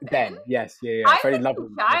 Oh, is that Ben? Yes, yeah. I Freddie think loved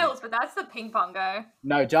it's Giles, but that's the ping pong guy.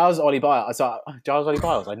 No, Giles Ollie Biles. Giles Ollie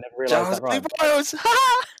Biles. I never realised that. Right. Biles.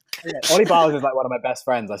 Yeah, Ollie Biles is like one of my best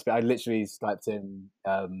friends. I literally Skyped him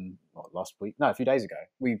last week. No, a few days ago.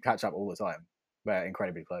 We catch up all the time. We're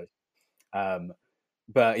incredibly close.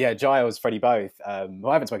 But yeah, Giles, Freddie Both, who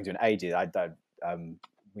I haven't spoken to in ages.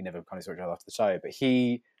 We never kind of saw each other after the show. But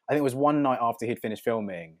I think it was one night after he'd finished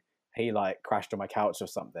filming, he like crashed on my couch or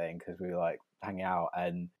something because we were like hanging out.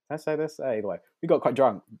 And can I say this? Either way, we got quite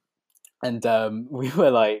drunk. And we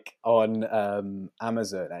were like on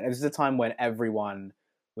Amazon. And it was a time when everyone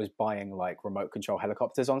was buying like remote control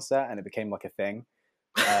helicopters on set, and it became like a thing.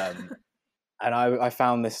 And I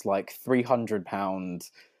found this like £300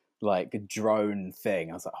 like drone thing.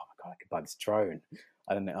 I was like, oh my god, I could buy this drone.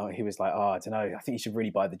 And then he was like, oh, I don't know, I think you should really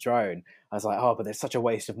buy the drone. I was like, oh, but there's such a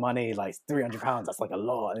waste of money, like £300, that's like a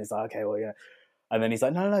lot. And he's like, okay, well, yeah. And then he's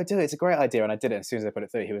like, no, do it, it's a great idea. And I did it. As soon as I put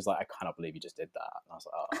it through, he was like, I cannot believe you just did that. And I was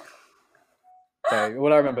like, oh. So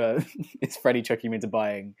all I remember is Freddie tricking me into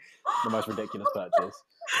buying the most ridiculous purchase.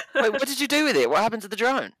 Wait, what did you do with it? What happened to the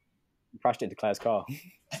drone? Crashed it into Claire's car.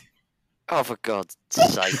 Oh, for God's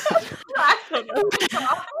sake.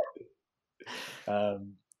 I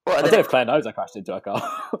don't know if Claire knows I crashed into her car.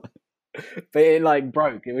 But it like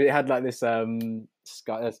broke. It had like this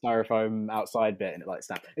styrofoam outside bit, and it like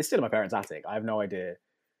snapped. It's still in my parents' attic. I have no idea.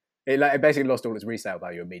 It basically lost all its resale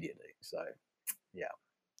value immediately. So yeah.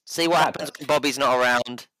 See what happens when Bobby's not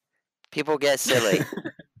around. People get silly.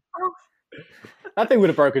 That thing would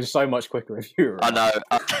have broken so much quicker if you were around. I know.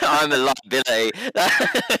 I'm a liability.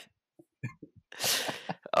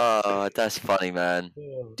 Oh, that's funny, man.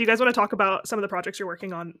 Do you guys want to talk about some of the projects you're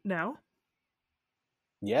working on now?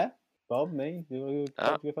 Yeah, Bob, me. You want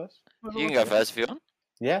to go first? You can go first if you want.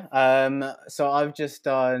 Yeah. So I've just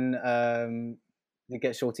done the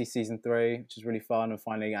Get Shorty season 3, which is really fun. I'm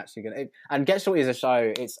finally actually gonna. And Get Shorty is a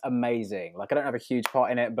show. It's amazing. Like I don't have a huge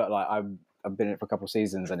part in it, but like I've been in it for a couple of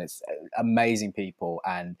seasons, and it's amazing people,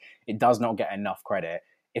 and it does not get enough credit.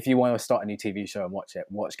 If you want to start a new TV show and watch it,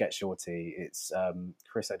 watch Get Shorty. It's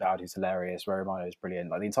Chris O'Dowd, who's hilarious. Ray Romano is brilliant.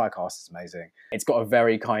 Like the entire cast is amazing. It's got a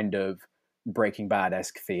very kind of Breaking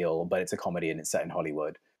Bad-esque feel, but it's a comedy and it's set in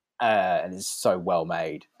Hollywood, and it's so well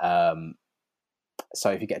made.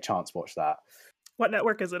 So if you get a chance, watch that. What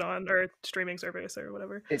network is it on, or streaming service, or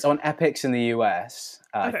whatever? It's on Epix in the US.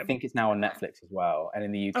 Okay. I think it's now on Netflix as well, and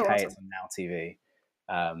in the UK awesome. It's on Now TV,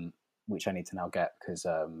 which I need to now get because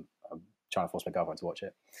I'm trying to force my girlfriend to watch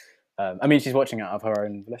it. I mean, she's watching it out of her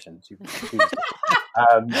own volition.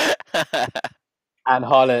 And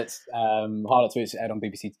Harlot's which aired on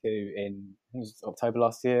BBC Two in I think it was October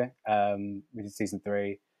last year. We did season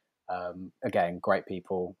 3. Again, great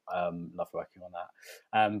people. Love working on that.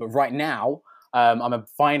 But right now, I'm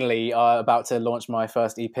finally about to launch my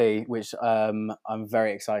first EP, which I'm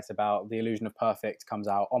very excited about. The Illusion of Perfect comes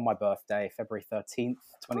out on my birthday, February 13th,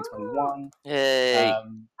 2021. Yay! Happy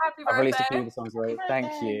birthday. I've released a few of the songs already.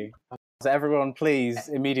 Thank you. So everyone, please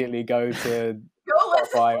immediately go to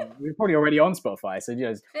Spotify. We're probably already on Spotify, so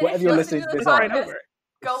whatever you're listening to this on, as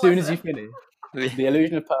soon as you finish. The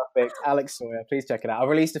Illusion of Perfect, Alex Sawyer. Please check it out. I've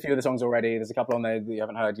released a few of the songs already. There's a couple on there that you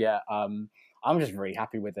haven't heard yet. I'm just really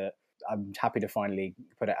happy with it. I'm happy to finally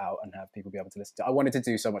put it out and have people be able to listen to it. I wanted to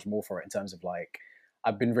do so much more for it in terms of like,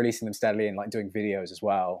 I've been releasing them steadily and like doing videos as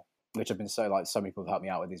well, which have been so many people have helped me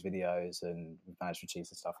out with these videos, and we've managed to achieve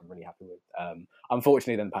some stuff I'm really happy with.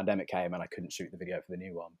 Unfortunately, then the pandemic came and I couldn't shoot the video for the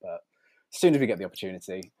new one, but as soon as we get the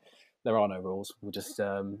opportunity, there are no rules. We'll just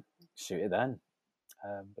shoot it then.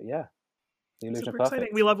 But yeah. The Illusion Super of Perfect.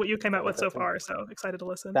 exciting. We love what you came out with so far, so excited to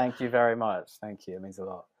listen. Thank you very much. Thank you. It means a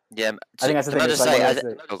lot. Yeah, I think that's the thing. Can I just say,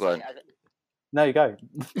 oh, go on. No, you go.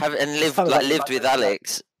 lived with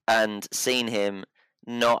Alex and seen him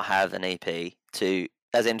not have an EP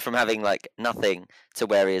as in from having like nothing to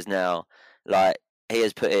where he is now. Like he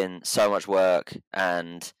has put in so much work,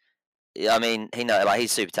 and I mean,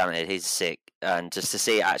 he's super talented. He's sick, and just to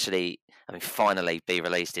see it actually, finally be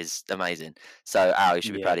released is amazing. So Al, you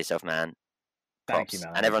should be proud of yourself, man. Thank you, props.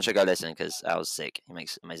 man. And everyone should go listen because Al's sick. He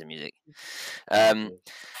makes amazing music. Thank Um, you.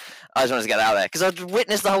 I just wanted to get that out there because I'd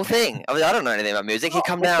witnessed the whole thing. I mean, I don't know anything about music. He'd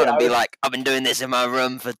come down and be like, "I've been doing this in my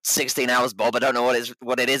room for 16 hours, Bob. I don't know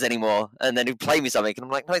what it is anymore." And then he'd play me something, and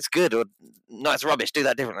I'm like, "No, it's good," or "No, it's rubbish. Do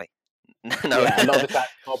that differently." No. Yeah, a lot of the time,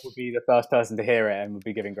 Bob would be the first person to hear it and would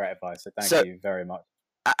be giving great advice. So thank you very much.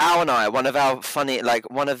 Al and I, one of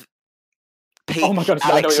Pete, Oh my God, I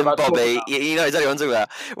know Alex, what you're and about to talk Bobby. about. You know exactly what I'm talking about.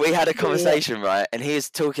 We had a conversation, right? And he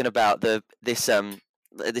was talking about this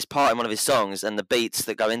part in one of his songs and the beats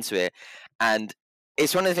that go into it. And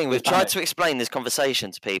it's one of the things we've tried to explain this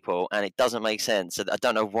conversation to people, and it doesn't make sense. I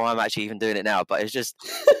don't know why I'm actually even doing it now, but it's just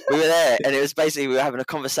we were there, and it was basically we were having a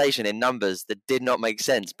conversation in numbers that did not make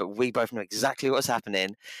sense, but we both knew exactly what was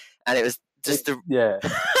happening, and it was just I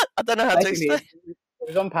don't know how to explain. It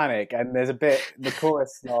was on Panic, and there's a bit, the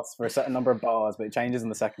chorus lasts for a certain number of bars, but it changes in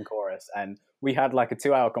the second chorus. And we had like a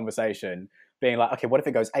 2-hour conversation being like, okay, what if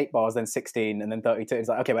it goes 8 bars, then 16, and then 32? It's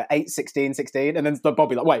like, okay, but 8, 16, 16. And then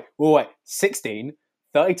Bobby like, wait, 16,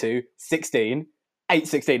 32, 16, 8,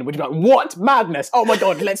 16. And we'd be like, what? Madness. Oh my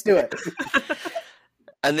God, let's do it.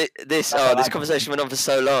 And this conversation went on for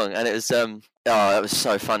so long, and it was, it was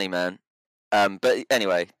so funny, man. But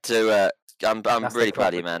anyway, I'm really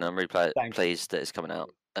proud of you, man. I'm really pleased that it's coming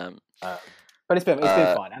out. But it's been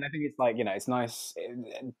fun, and I think it's like, you know, it's nice.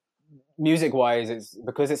 Music wise, it's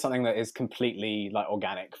because it's something that is completely like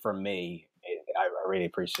organic from me. I really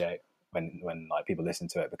appreciate when like people listen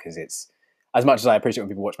to it, because it's as much as I appreciate when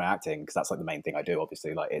people watch my acting, because that's like the main thing I do.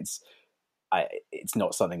 Obviously, like it's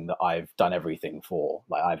not something that I've done everything for.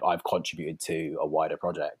 Like I've contributed to a wider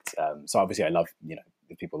project. So obviously I love, you know,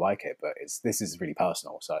 if people like it, but this is really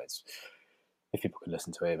personal. So it's, if people can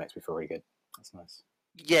listen to it, it makes me feel really good. That's nice.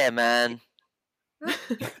 Yeah, man.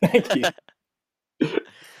 Thank you.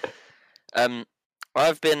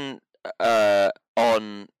 I've been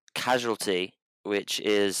on Casualty, which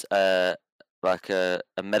is like a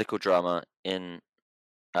medical drama on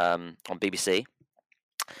BBC,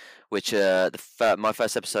 which my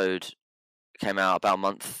first episode came out about a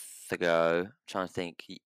month ago. I'm trying to think.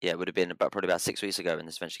 Yeah, it would have been probably about 6 weeks ago when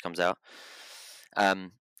this eventually comes out.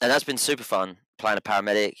 And that's been super fun, playing a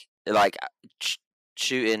paramedic. Like,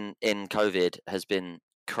 shooting in COVID has been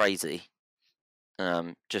crazy.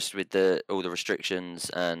 Just with all the restrictions,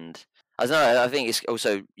 and I don't know. I think it's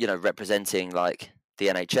also, you know, representing like the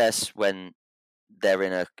NHS when they're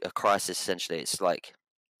in a crisis. Essentially, it's like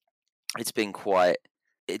it's been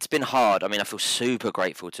hard. I mean, I feel super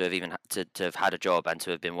grateful to have even to have had a job and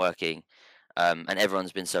to have been working, and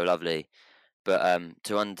everyone's been so lovely. But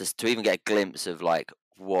to even get a glimpse of like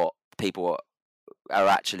what people are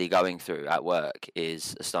actually going through at work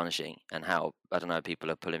is astonishing, and how, I don't know,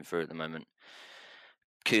 people are pulling through at the moment.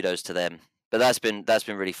 Kudos to them. But that's been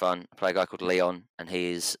really fun. I play a guy called Leon, and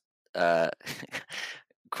he's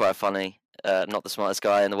quite funny. Not the smartest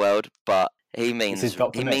guy in the world, but he means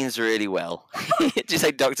really well. Did you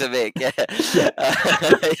say Dr. Mick? Yeah. That's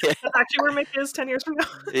actually where Mick is 10 years from now.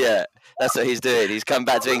 Yeah, that's what he's doing. He's come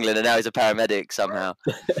back to England, and now he's a paramedic somehow.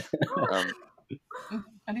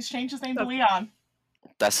 And he's changed his name to Leon.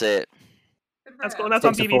 That's it. That's cool. And that's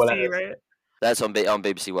on BBC, right? That's on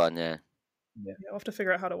BBC One, yeah. Yeah, we'll have to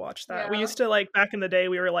figure out how to watch that. Yeah. We used to, like, back in the day,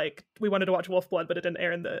 we wanted to watch Wolf Blood, but it didn't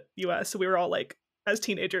air in the US, so we were all like, as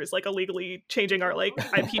teenagers, like illegally changing our like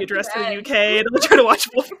IP address to the UK and trying to watch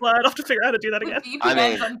Wolf Blood. I'll have to figure out how to do that again. I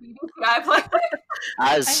mean,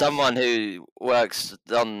 as someone who works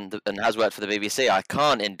and has worked for the BBC, I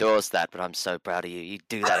can't endorse that, but I'm so proud of you. You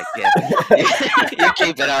do that again. You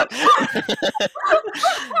keep it up.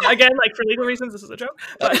 Again, like, for legal reasons, this is a joke.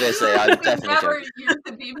 Obviously, I'm definitely never used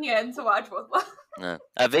the VPN to watch Wolf Blood. No.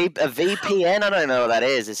 A VPN? I don't know what that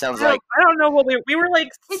is. It sounds like... I don't know what we were like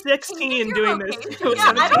 16 doing this. Yeah,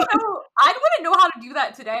 I don't know. I wouldn't know how to do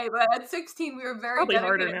that today, but at 16 we were very Probably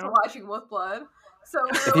dedicated to watching Wolf Blood. So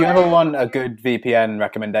if you ever want a good VPN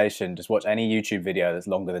recommendation, just watch any YouTube video that's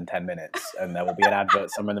longer than 10 minutes, and there will be an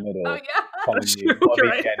advert somewhere in the middle telling you what a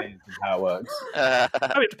VPN is and how it works. I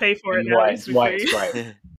have to pay for it now. Why it's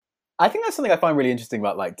great. I think that's something I find really interesting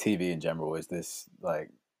about like TV in general, is this like...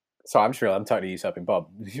 Sorry, I'm sure I'm totally usurping Bob.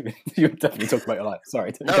 You definitely talked about your life.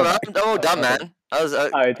 Sorry. No, I'm all done, man.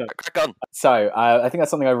 Crack on. So I think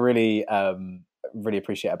that's something I really, really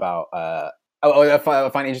appreciate about. I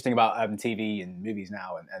find interesting about TV and movies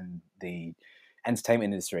now, and the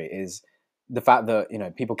entertainment industry, is the fact that, you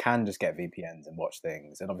know, people can just get VPNs and watch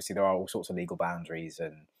things, and obviously there are all sorts of legal boundaries,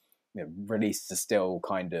 and, you know, releases are still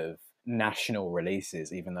kind of national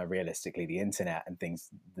releases, even though realistically the internet and things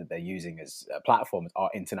that they're using as platforms are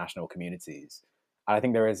international communities. And I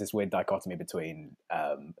think there is this weird dichotomy between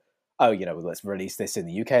a oh, well, let's release this in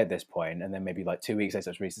the UK at this point, and then maybe like 2 weeks later,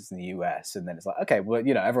 let's release this in the US, and then it's like, okay, well,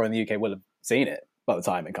 everyone in the UK will have seen it by the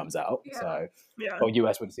time it comes out, so or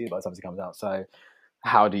US would see it by the time it comes out. So,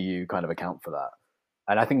 how do you kind of account for that?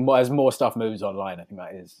 And I think as more stuff moves online, I think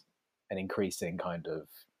that is an increasing kind of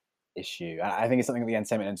issue, and I think it's something that the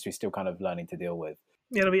entertainment industry is still kind of learning to deal with.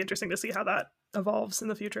 Yeah, it'll be interesting to see how that evolves in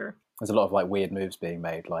the future. There's a lot of like weird moves being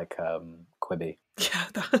made, like Quibi. Yeah,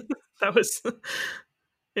 that was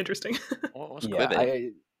interesting. What was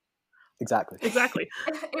Quibi? Exactly. It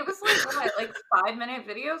was like 5-minute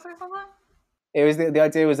videos or something? It was the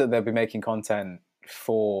idea was that they'd be making content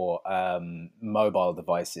for mobile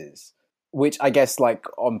devices, which I guess like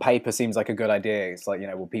on paper seems like a good idea. It's like,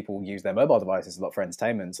 well, people use their mobile devices a lot for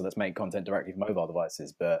entertainment, so let's make content directly for mobile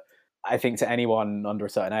devices. But I think to anyone under a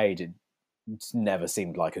certain age, it never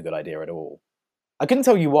seemed like a good idea at all. I couldn't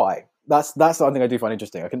tell you why. That's the one thing I do find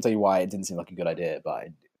interesting. I couldn't tell you why it didn't seem like a good idea, but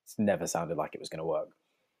it never sounded like it was going to work.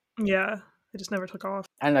 Yeah, it just never took off.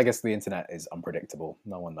 And I guess the internet is unpredictable.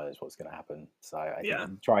 No one knows what's going to happen. So I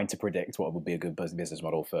think trying to predict what would be a good business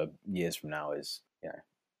model for years from now is,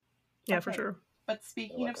 Yeah, for sure. But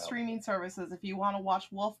speaking of streaming services, if you want to watch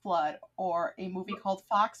Wolfblood or a movie called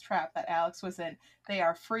Foxtrap that Alex was in, they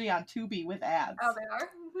are free on Tubi with ads. Oh, they are?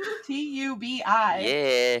 TUBI.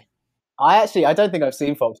 Yeah. I don't think I've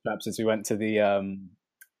seen Foxtrap since we went to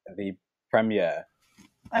the premiere.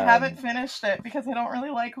 I haven't finished it because I don't really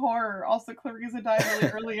like horror. Also, Clarissa died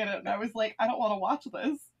really early in it, and I was like, I don't want to watch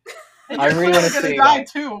this. And I really want to see. Die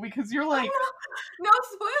too because you're like, no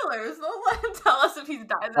spoilers. Don't let him tell us if he's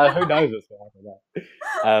died. Who knows what's going to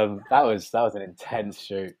happen? That was an intense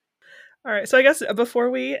shoot. All right, so I guess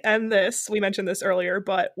before we end this, we mentioned this earlier,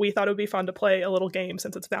 but we thought it would be fun to play a little game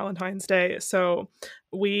since it's Valentine's Day. So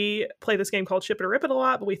we play this game called Ship It or Rip It a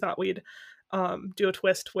lot, but we thought we'd do a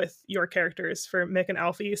twist with your characters for Mick and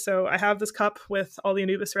Alfie. So I have this cup with all the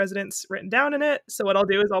Anubis residents written down in it. So what I'll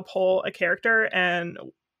do is I'll pull a character and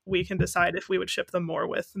we can decide if we would ship them more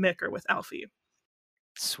with Mick or with Alfie.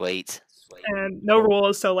 Sweet. And no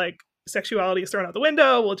rules, so like sexuality is thrown out the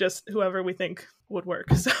window. We'll just whoever we think would work.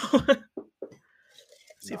 So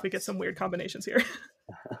see if we get some weird combinations here.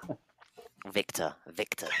 Victor, please,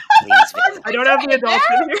 Victor. I don't have the adults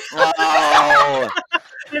in here. Oh.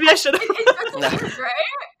 Maybe I should have.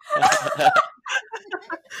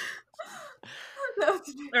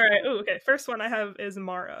 All right. Ooh, okay. First one I have is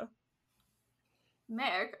Mara.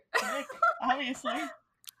 Mick, obviously.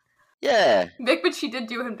 Yeah. Mick, but she did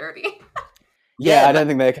do him dirty. Yeah, I don't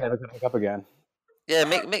think they can ever hook up again. Yeah,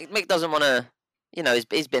 Mick doesn't want to.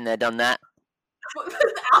 He's been there, done that.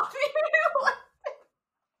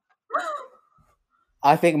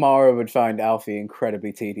 I think Mara would find Alfie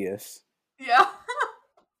incredibly tedious. Yeah.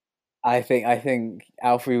 I think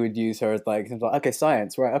Alfie would use her as like, okay,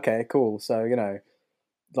 science, right? Okay, cool. So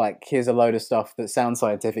like here's a load of stuff that sounds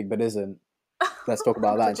scientific but isn't. Let's talk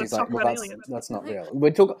about that. And she's like, well, that's not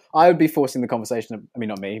real. I would be forcing the conversation. I mean,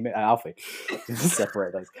 not me, Alfie.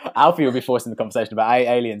 Separate those. Alfie would be forcing the conversation about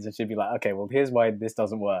aliens, and she'd be like, okay, well, here's why this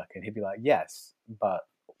doesn't work. And he'd be like, yes, but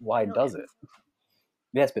why does it?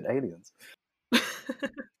 Yes, but aliens.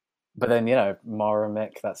 But then, Mara and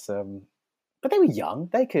Mick, that's but they were young.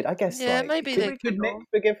 They could, I guess. Yeah, maybe they could. Mick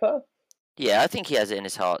forgive her? Yeah, I think he has it in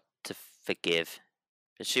his heart to forgive,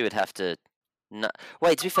 but she would have to. No,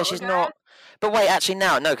 wait. To be fair, she's not. But wait, actually,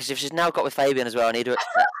 no, because if she's now got with Fabian as well,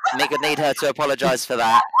 Mick would need her to apologise for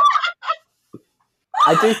that.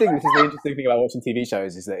 I do think this is the interesting thing about watching TV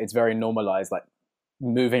shows is that it's very normalised, like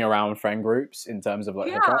moving around friend groups in terms of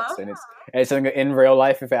like hookups, and it's something that in real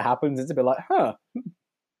life, if it happens, it's a bit like, huh,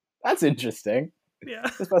 that's interesting. Yeah,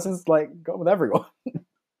 this person's like got with everyone.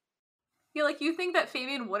 Yeah, like you think that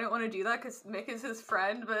Fabian wouldn't want to do that because Mick is his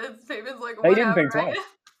friend, but Fabian's like, they didn't think right? twice.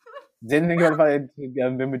 Didn't think about if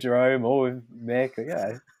I'd been with Jerome or with Mick.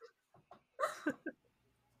 Yeah.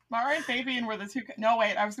 Mara and Fabian were the two. No,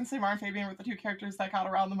 wait, I was gonna say Mara and Fabian were the two characters that got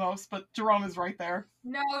around the most, but Jerome is right there.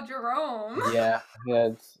 No, Jerome. Yeah,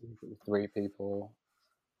 it's 3 people.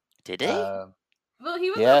 Did he? Well, he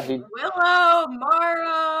was Willow,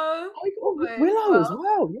 Mara. Willow as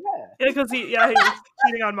well. Yeah, because he was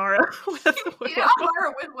cheating on Mara with Willow. Yeah,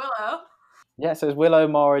 Mara with Willow. Yeah, so it's Willow,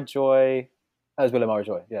 Mara, Joy. That was Willow, Mara,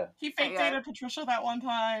 Joy. Yeah. He fake dated Patricia that one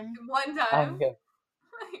time. Okay.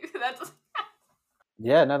 That's.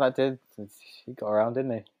 Yeah, no, that did. He got around,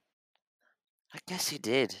 didn't he? I guess he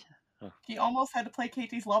did. Oh. He almost had to play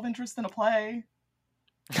Katie's love interest in a play.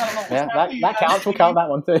 I don't know that counts. We'll count that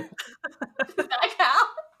one too. That count?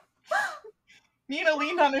 Nina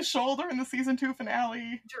leaned on his shoulder in the season 2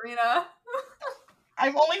 finale. Jarina.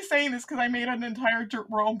 I'm only saying this because I made an entire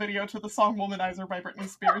Jerome video to the song Womanizer by Britney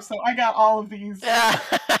Spears, so I got all of these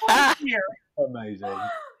here. Amazing.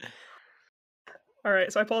 All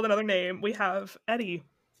right, so I pulled another name. We have Eddie.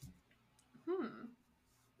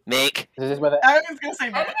 Mick. Is this whether... I was gonna say I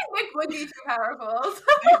Mick. think Mick would be too powerful.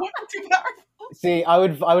 They would be too powerful. See, I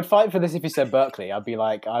would fight for this if you said Berkeley. I'd be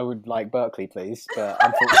like, I would like Berkeley, please. But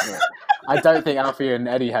unfortunately, I don't think Alfie and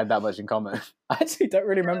Eddie had that much in common. I actually don't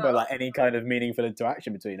really remember like any kind of meaningful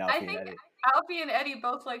interaction between Alfie I and think Eddie. Alfie and Eddie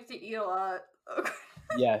both like to eat a lot.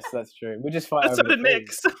 Yes, that's true. We just fight So over did the Mick.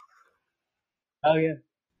 food. Oh yeah.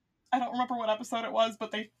 I don't remember what episode it was,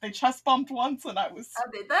 but they chest bumped once, and I was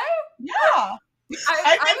Did they? yeah.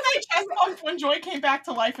 I think would they chest bumped when Joy came back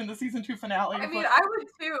to life in the season 2 finale. I mean, but- I would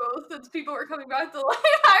too, since people were coming back to life.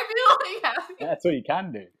 I'd be like happy. Yeah, that's what you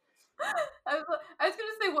can do. I was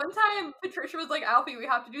gonna say one time Patricia was like, Alfie, we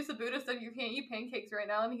have to do Sabuda, so you can't eat pancakes right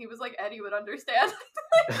now, and he was like, Eddie would understand.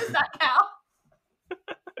 Like, does that count?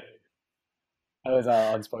 That was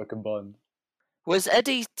our unspoken bond. Was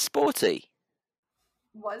Eddie sporty?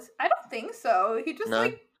 I don't think so. He just No?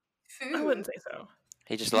 like food. I wouldn't say so.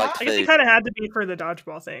 He just Yeah, liked I guess he food. kind of had to be for the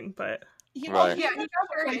dodgeball thing, but he, Right. he Yeah, he did got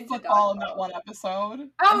very play into football in dodgeball. that one episode.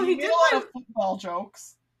 Oh, And he made did a lot play- of football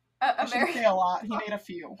jokes. I shouldn't say a lot. He made a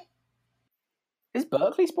few. Is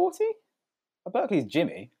Berkeley sporty? Berkeley's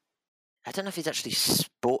Jimmy. I don't know if he's actually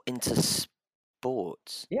into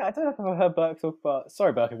sports. Yeah, I don't know if I've ever heard Burke talk about.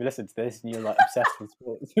 Sorry, Burke, if you listen to this and you're like obsessed with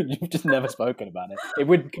sports, you've just never spoken about it. It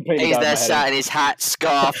would completely. He's go over there my head. sat in his hat,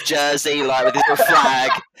 scarf, jersey, like with his little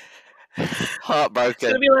flag. it's Heartbroken.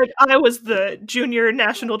 gonna be like, I was the junior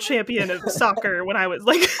national champion of soccer when I was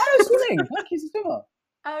like. I was swimming. Berkeley's a swimmer,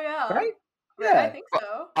 Oh yeah. right? Yeah, I Yeah. think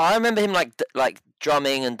so. I remember him like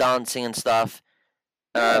drumming and dancing and stuff.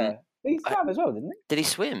 Yeah. He swam as well, didn't he? Did he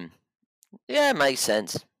swim? Yeah, makes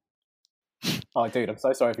sense. Oh, dude, I'm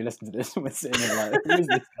so sorry if you listen to this. We're sitting there like, who is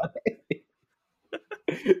this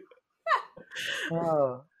guy?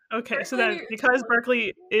 Oh. Okay, so then because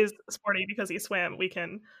Berkeley is sporty because he swam, we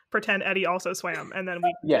can pretend Eddie also swam, and then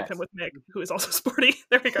we Yes. give him with Mick, who is also sporty.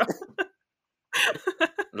 There we go.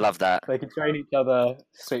 Love that. They can train each other,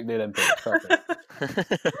 sweep the Olympics. Perfect.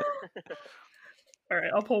 All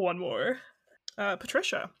right, I'll pull one more.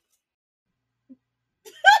 Patricia.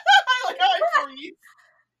 I like how I freeze.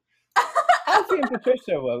 Alfie and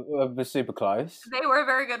Patricia were super close. They were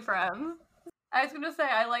very good friends. I was gonna say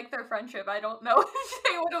I like their friendship. I don't know if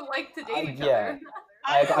they would have liked to date each yeah.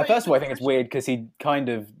 other. First of all, I think it's weird because he kind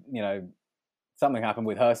of, something happened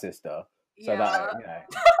with her sister. So Yeah. that,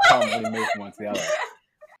 can't really move from one to the other.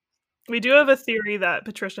 We do have a theory that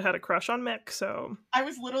Patricia had a crush on Mick, so I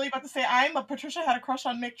was literally about to say Patricia had a crush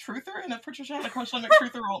on Mick Truther, and that Patricia had a crush on Mick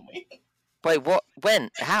Truther only. Wait, what? When?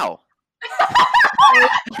 How?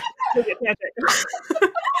 It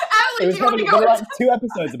Allie, was do you want probably to there were go? like 2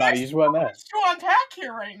 episodes about it, you just weren't there. It's to unpack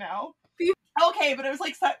here right now. Okay, but it was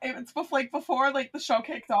like it's before like the show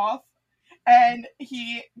kicked off, and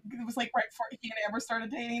it was like right before he and Amber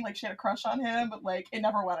started dating. Like she had a crush on him, but like it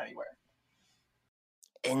never went anywhere.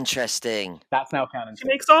 Interesting. That's now canon. she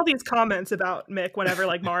makes all these comments about Mick whenever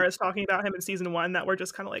like Mara's talking about him in season 1 that we're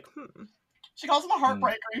just kind of like, She calls him a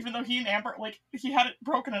heartbreaker, even though he and Amber like he hadn't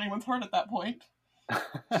broken anyone's heart at that point.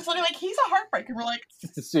 She's literally like, he's a heartbreaker. We're like,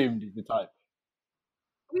 Just assumed he's the type.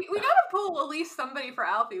 We gotta pull at least somebody for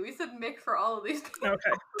Alfie. We said Mick for all of these people.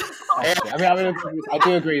 okay. I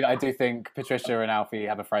do agree that I do think Patricia and Alfie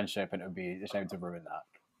have a friendship, and it would be a shame to ruin that.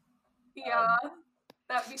 Yeah,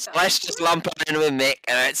 that'd be sad. Let's just lump him in with Mick,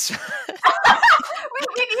 and it's. we need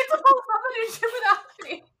to pull somebody to do with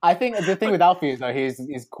Alfie. I think the thing with Alfie is though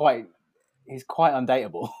he's quite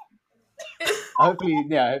undateable. hopefully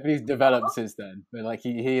he's developed since then. But like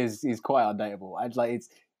he's quite undateable. It's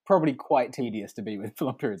probably quite tedious to be with for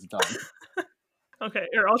long periods of time. Okay,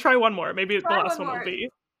 here, I'll try one more. Maybe Try the last one one more. will be.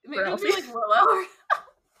 Maybe it'll be Alfie. like Willow.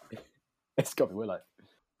 It's got to be Willow.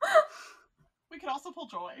 we could also pull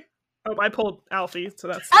Joy. Oh, I pulled Alfie, so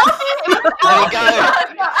that's. Alfie! There we go.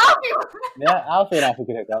 No, Alfie! Yeah, Alfie and Alfie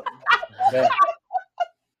could hook up. Yeah.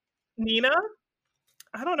 Nina?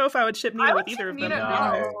 I don't know if I would ship Nina I with would either of Nina, them.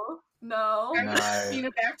 No. No. I'm No. gonna Nina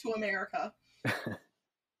back to America.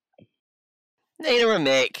 Nina and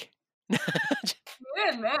Mick. Nina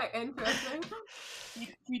and Mick, interesting.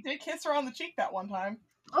 He did kiss her on the cheek that one time.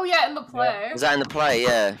 Oh yeah, in the play. Was that in the play?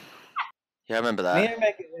 Yeah. Yeah, I remember that. Nina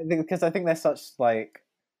and Mick, because I think they're such like,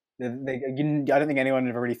 I don't think anyone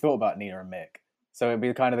ever really thought about Nina and Mick. So it'd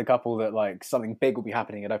be kind of the couple that like something big will be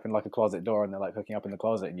happening and open like a closet door and they're like hooking up in the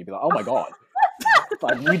closet and you'd be like, oh my god,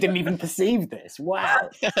 like we didn't even perceive this. Wow.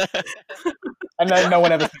 And then no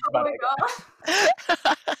one ever thinks Oh about my it again.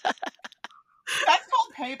 god. That's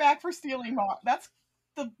called payback for stealing Mara. That's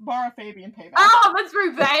the Mara Fabian payback. Oh, that's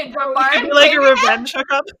revenge on Mara. It'd be like a revenge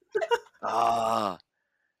hookup. Ah,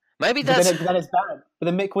 maybe But that's. then it's bad. But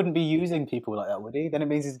then Mick wouldn't be using people like that, would he? Then it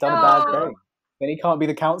means he's done a bad No. thing. Then he can't be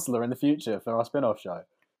the counselor in the future for our spin-off show.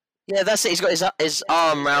 Yeah, that's it. He's got his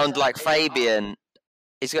arm round like Fabian.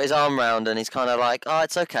 He's got his arm round and he's kind of like, oh,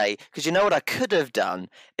 it's okay. Because you know what I could have done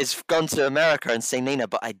is gone to America and seen Nina,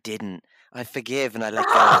 but I didn't. I forgive and I let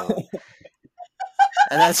go.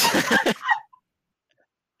 And that's.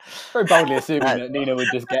 Very boldly assuming that Nina would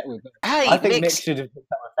just get with it. Hey, I think Nick's- Nick should have put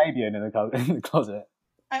that with Fabian in the closet.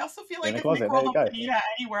 I also feel In like the if closet, Nick there you rolled go. up with Nina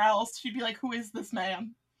anywhere else, she'd be like, "Who is this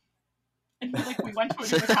man?" And he's like, "We went to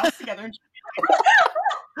a house together." And she'd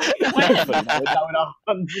be like, That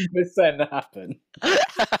would 100% happen.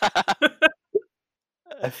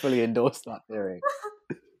 I fully endorse that theory.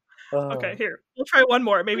 Okay, here. We'll try one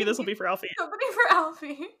more. Maybe this will be for Alfie. Somebody for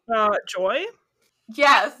Alfie. Joy?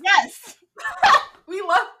 Yes. "Yes." We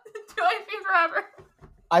love Joy forever.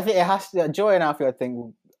 I think it has to. Joy and Alfie, I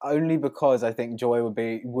think, only because I think Joy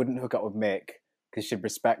wouldn't hook up with Mick because she'd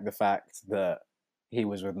respect the fact that he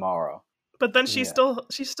was with Mara. But then she Yeah.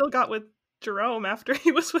 still got with Jerome after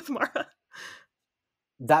he was with Mara.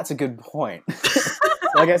 That's a good point.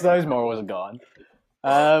 I guess those morals are gone.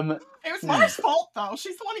 It was Mara's fault, though.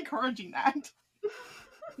 She's the one encouraging that.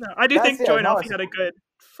 No, I do That's think it, Joy and no, Alfie it's- had a good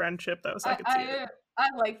friendship, though, so I could see it. I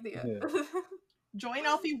like the. Yeah. Joy and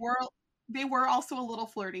Alfie were also a little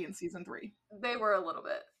flirty in season 3. They were a little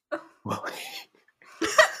bit. Well,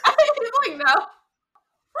 He's like, no.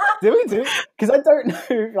 do we? Because I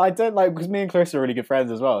don't like, because me and Clarissa are really good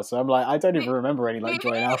friends as well. So I'm like, I don't even remember any like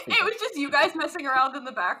Joy and Alfie. It was just you guys messing around in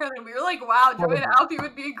the background, and we were like, "Wow, Joy and Alfie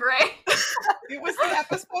would be great." It was the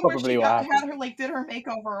episode where Probably she what had happened. her did her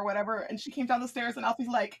makeover or whatever, and she came down the stairs, and Alfie's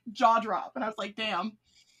like jaw drop, and I was like, "Damn."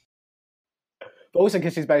 But also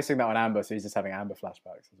because she's basing that on Amber, so he's just having Amber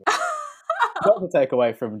flashbacks. As well. Not to take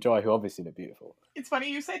away from Joy, who obviously looked beautiful. It's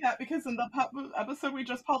funny you say that because in the episode we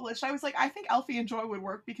just published, I was like, I think Alfie and Joy would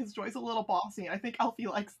work because Joy's a little bossy, and I think Alfie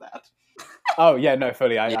likes that. Oh yeah, no,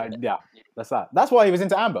 fully. Yeah, that's that. That's why he was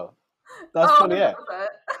into Amber. That's fully it. 100%.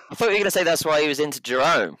 I thought you were going to say that's why he was into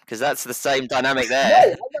Jerome, because that's the same dynamic No,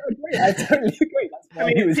 there. I totally agree. That's why I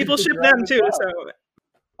he mean, was people into ship Jerome them as too, well.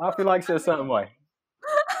 so. Alfie likes it a certain way.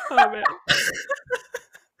 Oh, man.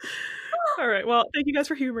 All right. Well, thank you guys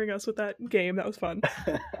for humoring us with that game. That was fun.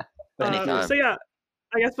 Anytime. So yeah,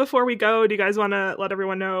 I guess before we go, do you guys want to let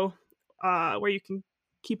everyone know where you can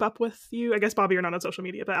keep up with you? I guess Bobby, you're not on social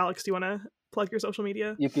media, but Alex, do you want to plug your social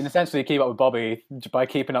media? You can essentially keep up with Bobby by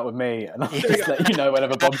keeping up with me, and I'll just let you know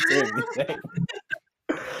whenever Bob's doing anything.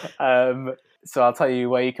 So I'll tell you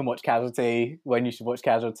where you can watch Casualty, when you should watch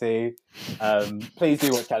Casualty. Please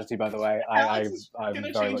do watch Casualty, by the way. Alex is I'm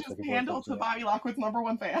gonna very change much his looking forward handle to to it. Bobby Lockwood's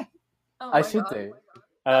 #1 fan. Oh I my should God. do.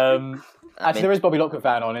 Actually, there is Bobby Lockwood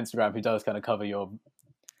fan on Instagram who does kind of cover your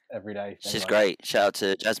everyday. She's anyway. great. Shout out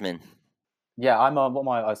to Jasmine. Yeah, I'm on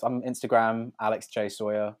I'm Instagram, Alex J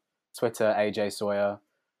Sawyer, Twitter, AJ Sawyer,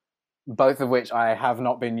 both of which I have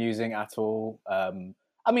not been using at all.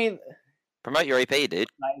 I mean, Promote your EP, dude.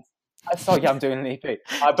 I'm doing an EP,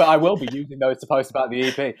 but I will be using those to post about the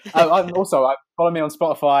EP. Follow me on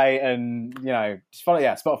Spotify, and just follow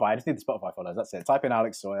Spotify. I just need the Spotify follows. That's it. Type in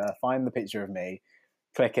Alex Sawyer, find the picture of me,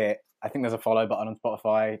 click it. I think there's a follow button on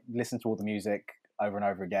Spotify. Listen to all the music over and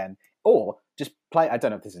over again, or just play. I don't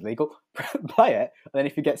know if this is legal. Play it, and then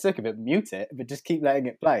if you get sick of it, mute it. But just keep letting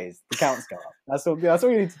it play. The counts go up. That's all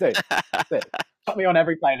you need to do. That's it. Put me on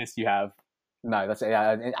every playlist you have. No, that's it.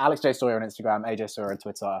 Yeah, Alex J Sawyer on Instagram, AJ Sawyer on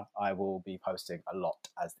Twitter. I will be posting a lot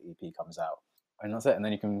as the EP comes out, and that's it. And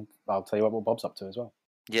then I'll tell you what Bob's up to as well.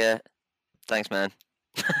 Yeah. Thanks, man.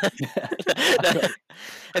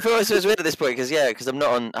 It feels weird at this point because I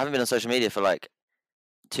haven't been on social media for like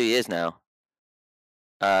 2 years now.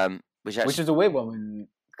 Which is a weird one.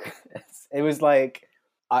 It was like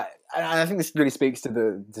I think this really speaks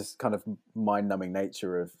to this kind of mind-numbing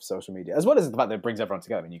nature of social media, as well as the fact that it brings everyone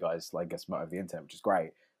together. I mean, you guys get smart over the internet, which is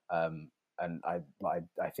great. And I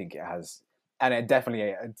think it has, and it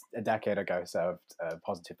definitely a decade ago served a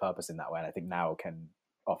positive purpose in that way. And I think now can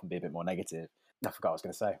often be a bit more negative. I forgot what I was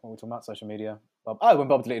going to say. What were we talking about? Social media? Bob? Oh, when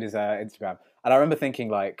Bob deleted his Instagram. And I remember thinking,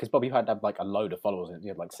 because Bob, you had like a load of followers. You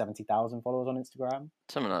had like 70,000 followers on Instagram.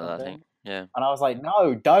 something like that, I think. Yeah. And I was like,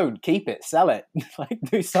 no, don't keep it, sell it,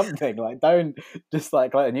 do something, don't just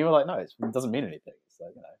and you were like, no, it doesn't mean anything. It's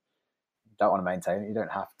like, you don't want to maintain it. You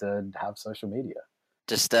don't have to have social media.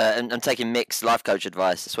 Just, I'm taking Mick's life coach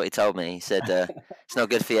advice. That's what he told me. He said, it's not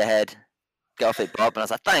good for your head. Get off it, Bob. And I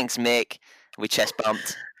was like, thanks, Mick. We chest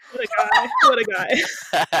bumped. What a guy. What a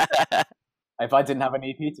guy. If I didn't have an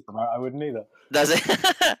EP to promote, I wouldn't either. Does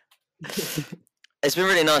it? It's been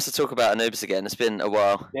really nice to talk about Anubis again. It's been a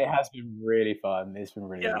while. It has been really fun. It's been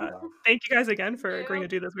really, really fun. Thank you guys again for agreeing to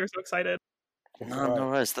do this. We were so excited. No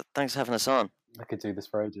worries. Thanks for having us on. I could do this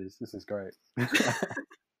for ages. This is great.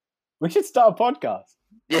 We should start a podcast.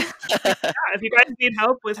 Yeah. If you guys need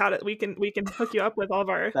help with we can hook you up with all of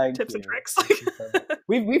our tips and tricks.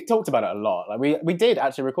 We've talked about it a lot. Like we did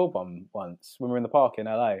actually record one once when we were in the park in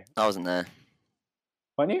LA. I wasn't there.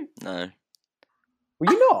 Weren't you? No.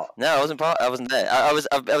 Were you not? No, I wasn't there. I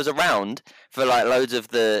was around for like loads of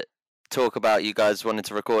the talk about you guys wanting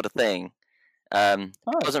to record a thing. I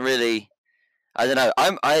wasn't really. I don't know.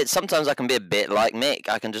 I sometimes I can be a bit like Mick.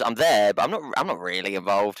 I'm there, but I'm not really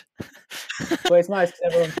involved. Well, it's nice because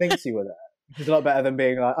everyone thinks you were there. It's a lot better than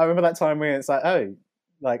being like, I remember that time when it's like, oh,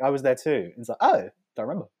 like I was there too. It's like, oh, don't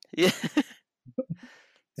remember. Yeah,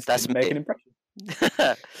 that's make an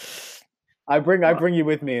impression. I bring you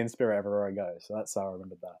with me in spirit everywhere I go, so that's how I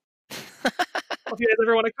remembered that. If you guys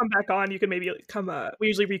ever want to come back on, you can maybe come. We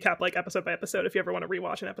usually recap like episode by episode. If you ever want to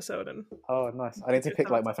rewatch an episode, and nice. I need to pick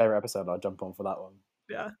like my favorite episode. I'll jump on for that one.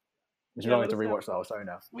 Yeah. Would you like to rewatch the whole show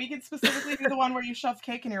now? We could specifically do the one where you shove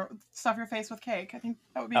cake in stuff your face with cake. I think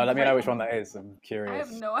that would be. Let me know which one that is. I'm curious. I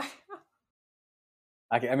have no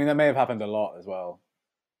idea. I mean, that may have happened a lot as well.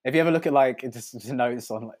 If you ever look at like just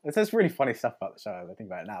notes on like, there's really funny stuff about the show. I think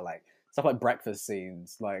about it now, like stuff like breakfast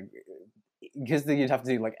scenes, like because you'd have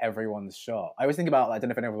to do like everyone's shot. I always think about, like, I don't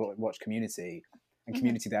know if anyone watched Community, and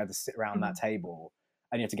Community they had to sit around that table,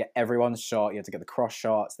 and you have to get everyone's shot. You have to get the cross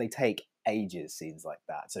shots. They take ages, scenes like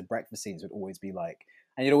that. So breakfast scenes would always be like,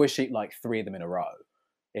 and you'd always shoot like 3 of them in a row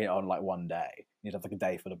on like one day. You'd have like a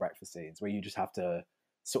day full of breakfast scenes where you just have to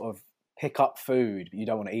sort of pick up food, but you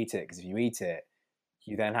don't want to eat it because if you eat it,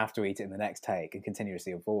 you then have to eat it in the next take and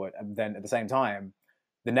continuously forward. And then at the same time,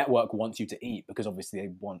 the network wants you to eat because obviously they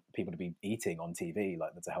want people to be eating on TV.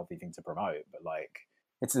 Like that's a healthy thing to promote, but like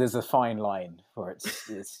there's a fine line for it.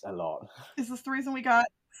 It's a lot. Is this the reason we got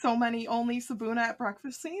so many only Sabuna at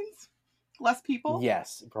breakfast scenes? Less people?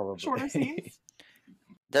 Yes, probably. Shorter scenes?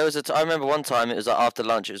 There was I remember one time it was like after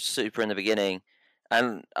lunch. It was super in the beginning,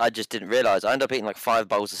 and I just didn't realize. I ended up eating like 5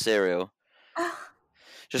 bowls of cereal,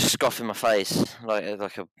 just scoffing my face like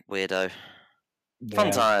a weirdo.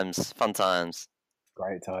 Fun times.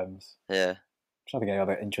 Great times. Yeah. I'm trying to think of any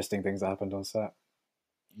other interesting things that happened on set.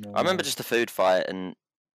 I remember just the food fight and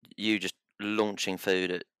you just launching food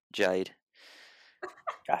at Jade.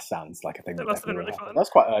 That sounds like a thing that must have been really fun. That's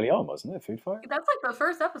quite early on, wasn't it? Food fight. That's like the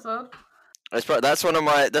first episode. That's one of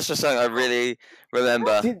my. That's just something I really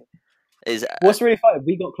remember. What's really funny?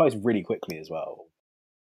 We got close really quickly as well.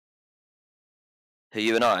 Who,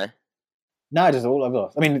 you and I? No, just all of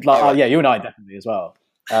us. I mean, like, yeah, you and I definitely as well.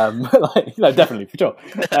 Like, no, definitely for sure.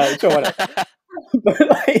 Sure, but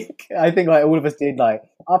like, I think like all of us did. Like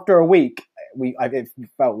after a week, it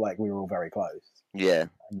felt like we were all very close. Yeah,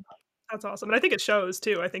 that's awesome, and I think it shows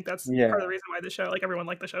too. I think that's part of the reason why the show, like everyone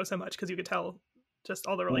liked the show so much, because you could tell just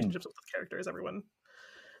all the relationships with the characters. Everyone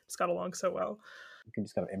just got along so well. You can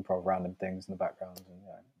just kind of improv random things in the background, and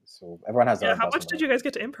so everyone has. Yeah, how much did you guys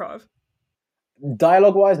get to improv?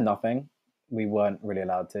 Dialogue-wise, nothing. We weren't really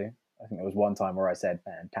allowed to. I think there was one time where I said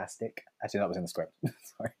 "fantastic." Actually, that was in the script.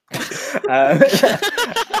 Sorry.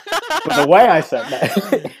 But the way I said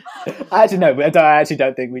that, I actually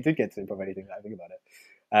don't think we did get to improv anything. I think about it.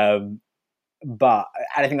 But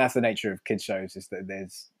I think that's the nature of kids shows, is that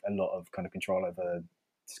there's a lot of kind of control over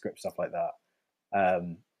script stuff like that.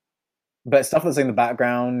 But stuff that's in the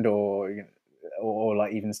background, or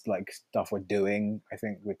like even like stuff we're doing, I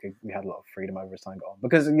think we had a lot of freedom over as time got on,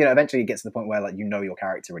 because eventually it gets to the point where like your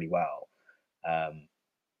character really well.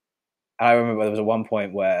 I remember there was one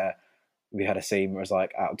point where we had a scene where it was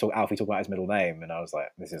like Alfie talking about his middle name, and I was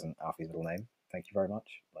like, this isn't Alfie's middle name. Thank you very much.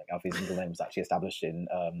 Like Alfie's middle name was actually established in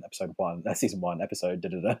season 1, episode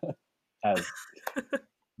as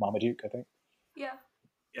Marmaduke, I think. Yeah.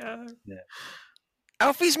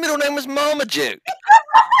 Alfie's middle name was Marmaduke.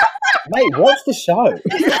 Mate, watch the show.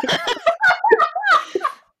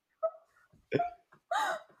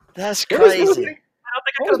 That's crazy. I don't think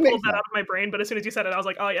I could have pulled that out of my brain, but as soon as you said it, I was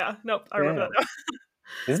like, oh yeah, nope, I remember that now.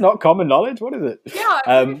 It's not common knowledge. What is it?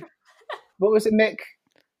 Yeah. What was it, Mick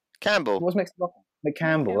Campbell? What was Mick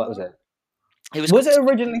Campbell? That was it. Was it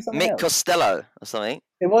originally something Mick else? Costello or something?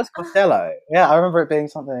 It was Costello. Yeah, I remember it being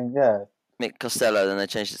something. Yeah. Mick Costello. Then they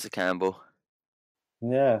changed it to Campbell.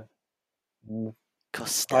 Yeah.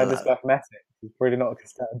 Costello. This guy from Essex. He's really not a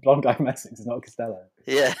Costello. Blonde guy from Essex is not a Costello.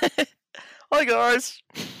 Yeah. Hi guys.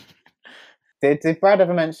 Did Brad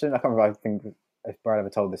ever mention? I can't remember. I think if Brad ever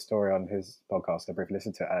told this story on his podcast. I briefly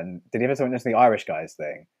listened to it. And did he ever mention the Irish guys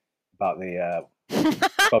thing about the?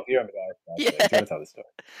 Bob, you remember the Irish guys? Yeah. Thing? Do you want to tell the story?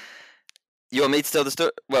 You want me to tell the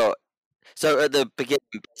story? Well, so at the beginning,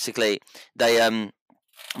 basically, they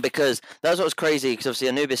because that was what was crazy. Because obviously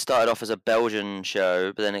Anubis started off as a Belgian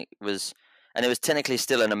show, but then it was technically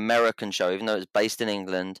still an American show, even though it was based in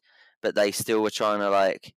England. But they still were trying to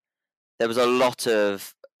like. There was a lot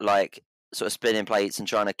of like sort of spinning plates and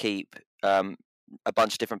trying to keep a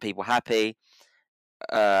bunch of different people happy,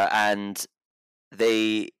 and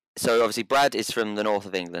so obviously Brad is from the north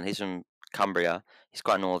of England. He's from Cumbria. He's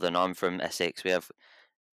quite northern. I'm from Essex. We have,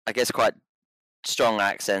 I guess, quite strong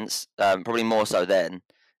accents. Probably more so then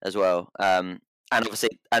as well. And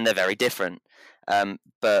obviously, and they're very different.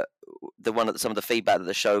 But some of the feedback that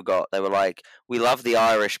the show got, they were like, "We love the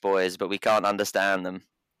Irish boys, but we can't understand them."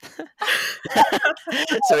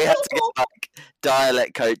 So we had to get like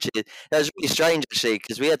dialect coaches. That was really strange actually,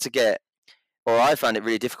 because we had to get, or I found it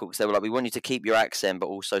really difficult because they were like, "We want you to keep your accent but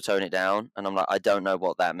also tone it down," and I'm like, I don't know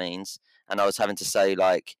what that means, and I was having to say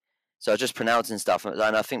like, so I was just pronouncing stuff, and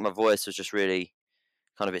I think my voice was just really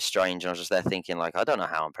kind of a bit strange, and I was just there thinking like, I don't know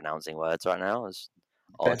how I'm pronouncing words right now. It's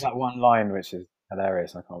odd. There's that one line which is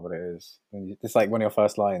hilarious. I can't remember what it is. It's like one of your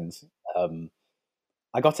first lines.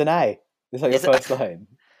 I got an A. It's like your first line.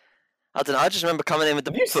 I don't know. I just remember coming in with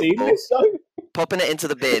the Have you seen football, this show? popping it into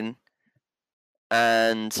the bin,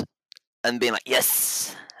 and being like,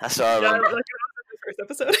 "Yes." That's what I remember. Like the first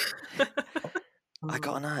episode. I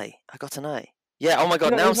got an A. I got an A. Yeah. Oh my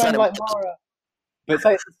god. You know, Now I'm it sounds saying like Mara. But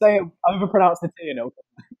say I overpronounce the T and it'll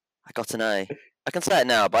I got an A. I can say it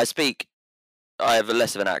now, but I have a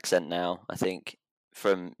less of an accent now, I think,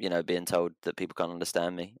 from being told that people can't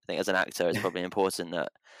understand me. I think as an actor, it's probably important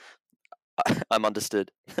that I'm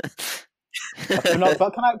understood. But can I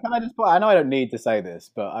just put? I know I don't need to say this,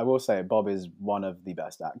 but I will say Bob is one of the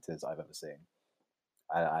best actors I've ever seen.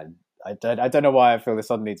 I don't know why I feel the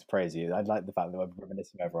sudden need to praise you. I like the fact that we're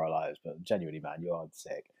reminiscing over our lives, but genuinely, man, you are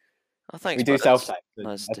sick. Oh, thanks. We do self-tape.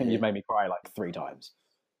 Nice I think you've made me cry like 3 times,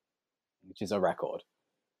 which is a record.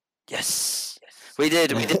 Yes. We did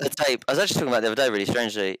the tape. I was actually talking about it the other day, really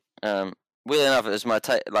strangely. Weirdly enough, it was my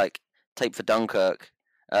tape for Dunkirk.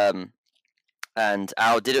 And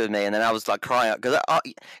Al did it with me, and then I was like crying because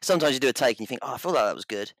sometimes you do a take and you think, "Oh, I feel like that was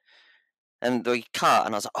good," and we cut,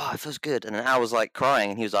 and I was like, "Oh, it feels good," and then Al was like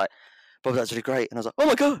crying, and he was like, "Bob, that's really great," and I was like, "Oh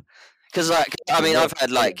my god," because like I mean, I've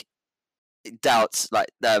had like doubts like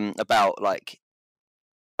about like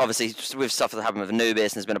obviously with stuff that happened with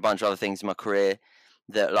Anubis, and there's been a bunch of other things in my career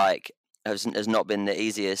that like has not been the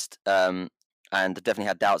easiest, and definitely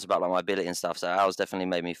had doubts about like my ability and stuff. So Al's definitely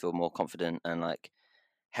made me feel more confident and like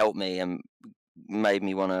helped me and made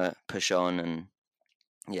me want to push on, and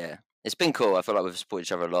yeah, it's been cool. I feel like we've supported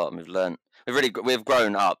each other a lot, and we've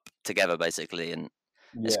grown up together basically, and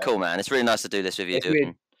it's cool, man. It's really nice to do this with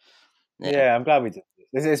you. Yeah, I'm glad we did.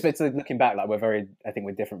 It's looking back, like we're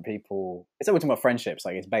different people. It's like we're talking about friendships.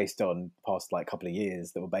 Like it's based on past like couple of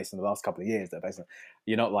years that were based on the last couple of years. That are based on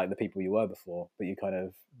you're not like the people you were before, but you kind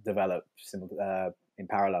of develop in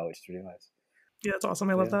parallel, which is really nice. Yeah, that's awesome.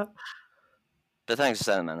 I love that. But thanks for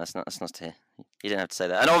saying that, man. That's nice to hear. You didn't have to say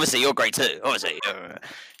that. And obviously, you're great too. Obviously, you're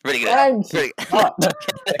really good. Thanks. Really...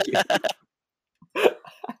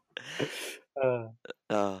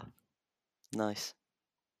 oh, nice.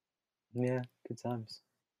 Yeah, good times.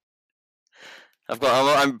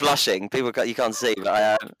 I'm blushing. You can't see,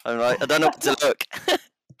 but I'm like, I don't know what to look.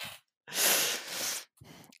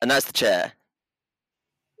 And that's the chair.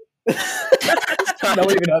 No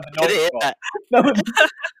one even heard the noise.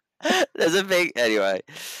 There's a big anyway.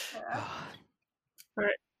 All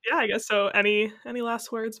right. Yeah, I guess so. Any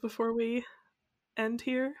last words before we end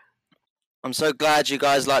here? I'm so glad you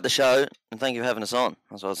guys like the show, and thank you for having us on.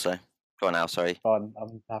 That's what I'll say. Go on now, sorry. Fun.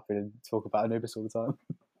 I'm happy to talk about Anubis all the time.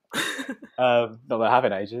 Not that I have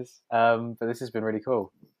in ages, but this has been really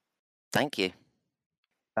cool. Thank you.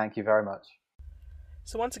 Thank you very much.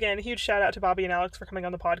 So once again, a huge shout out to Bobby and Alex for coming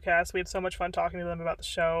on the podcast. We had so much fun talking to them about the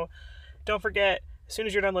show. Don't forget, as soon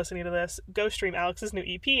as you're done listening to this, go stream Alex's new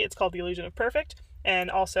EP. It's called The Illusion of Perfect.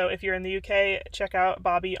 And also, if you're in the UK, check out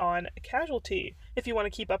Bobby on Casualty. If you want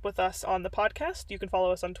to keep up with us on the podcast, you can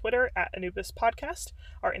follow us on Twitter at Anubis Podcast.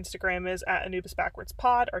 Our Instagram is at Anubis Backwards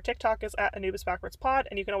Pod. Our TikTok is at Anubis Backwards Pod.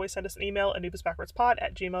 And you can always send us an email,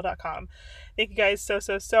 anubisbackwardspod@gmail.com. Thank you guys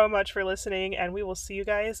so much for listening, and we will see you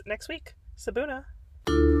guys next week. Sabuna.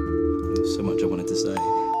 There's so much I wanted to say.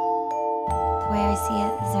 The way I see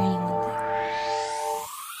it, is there anyone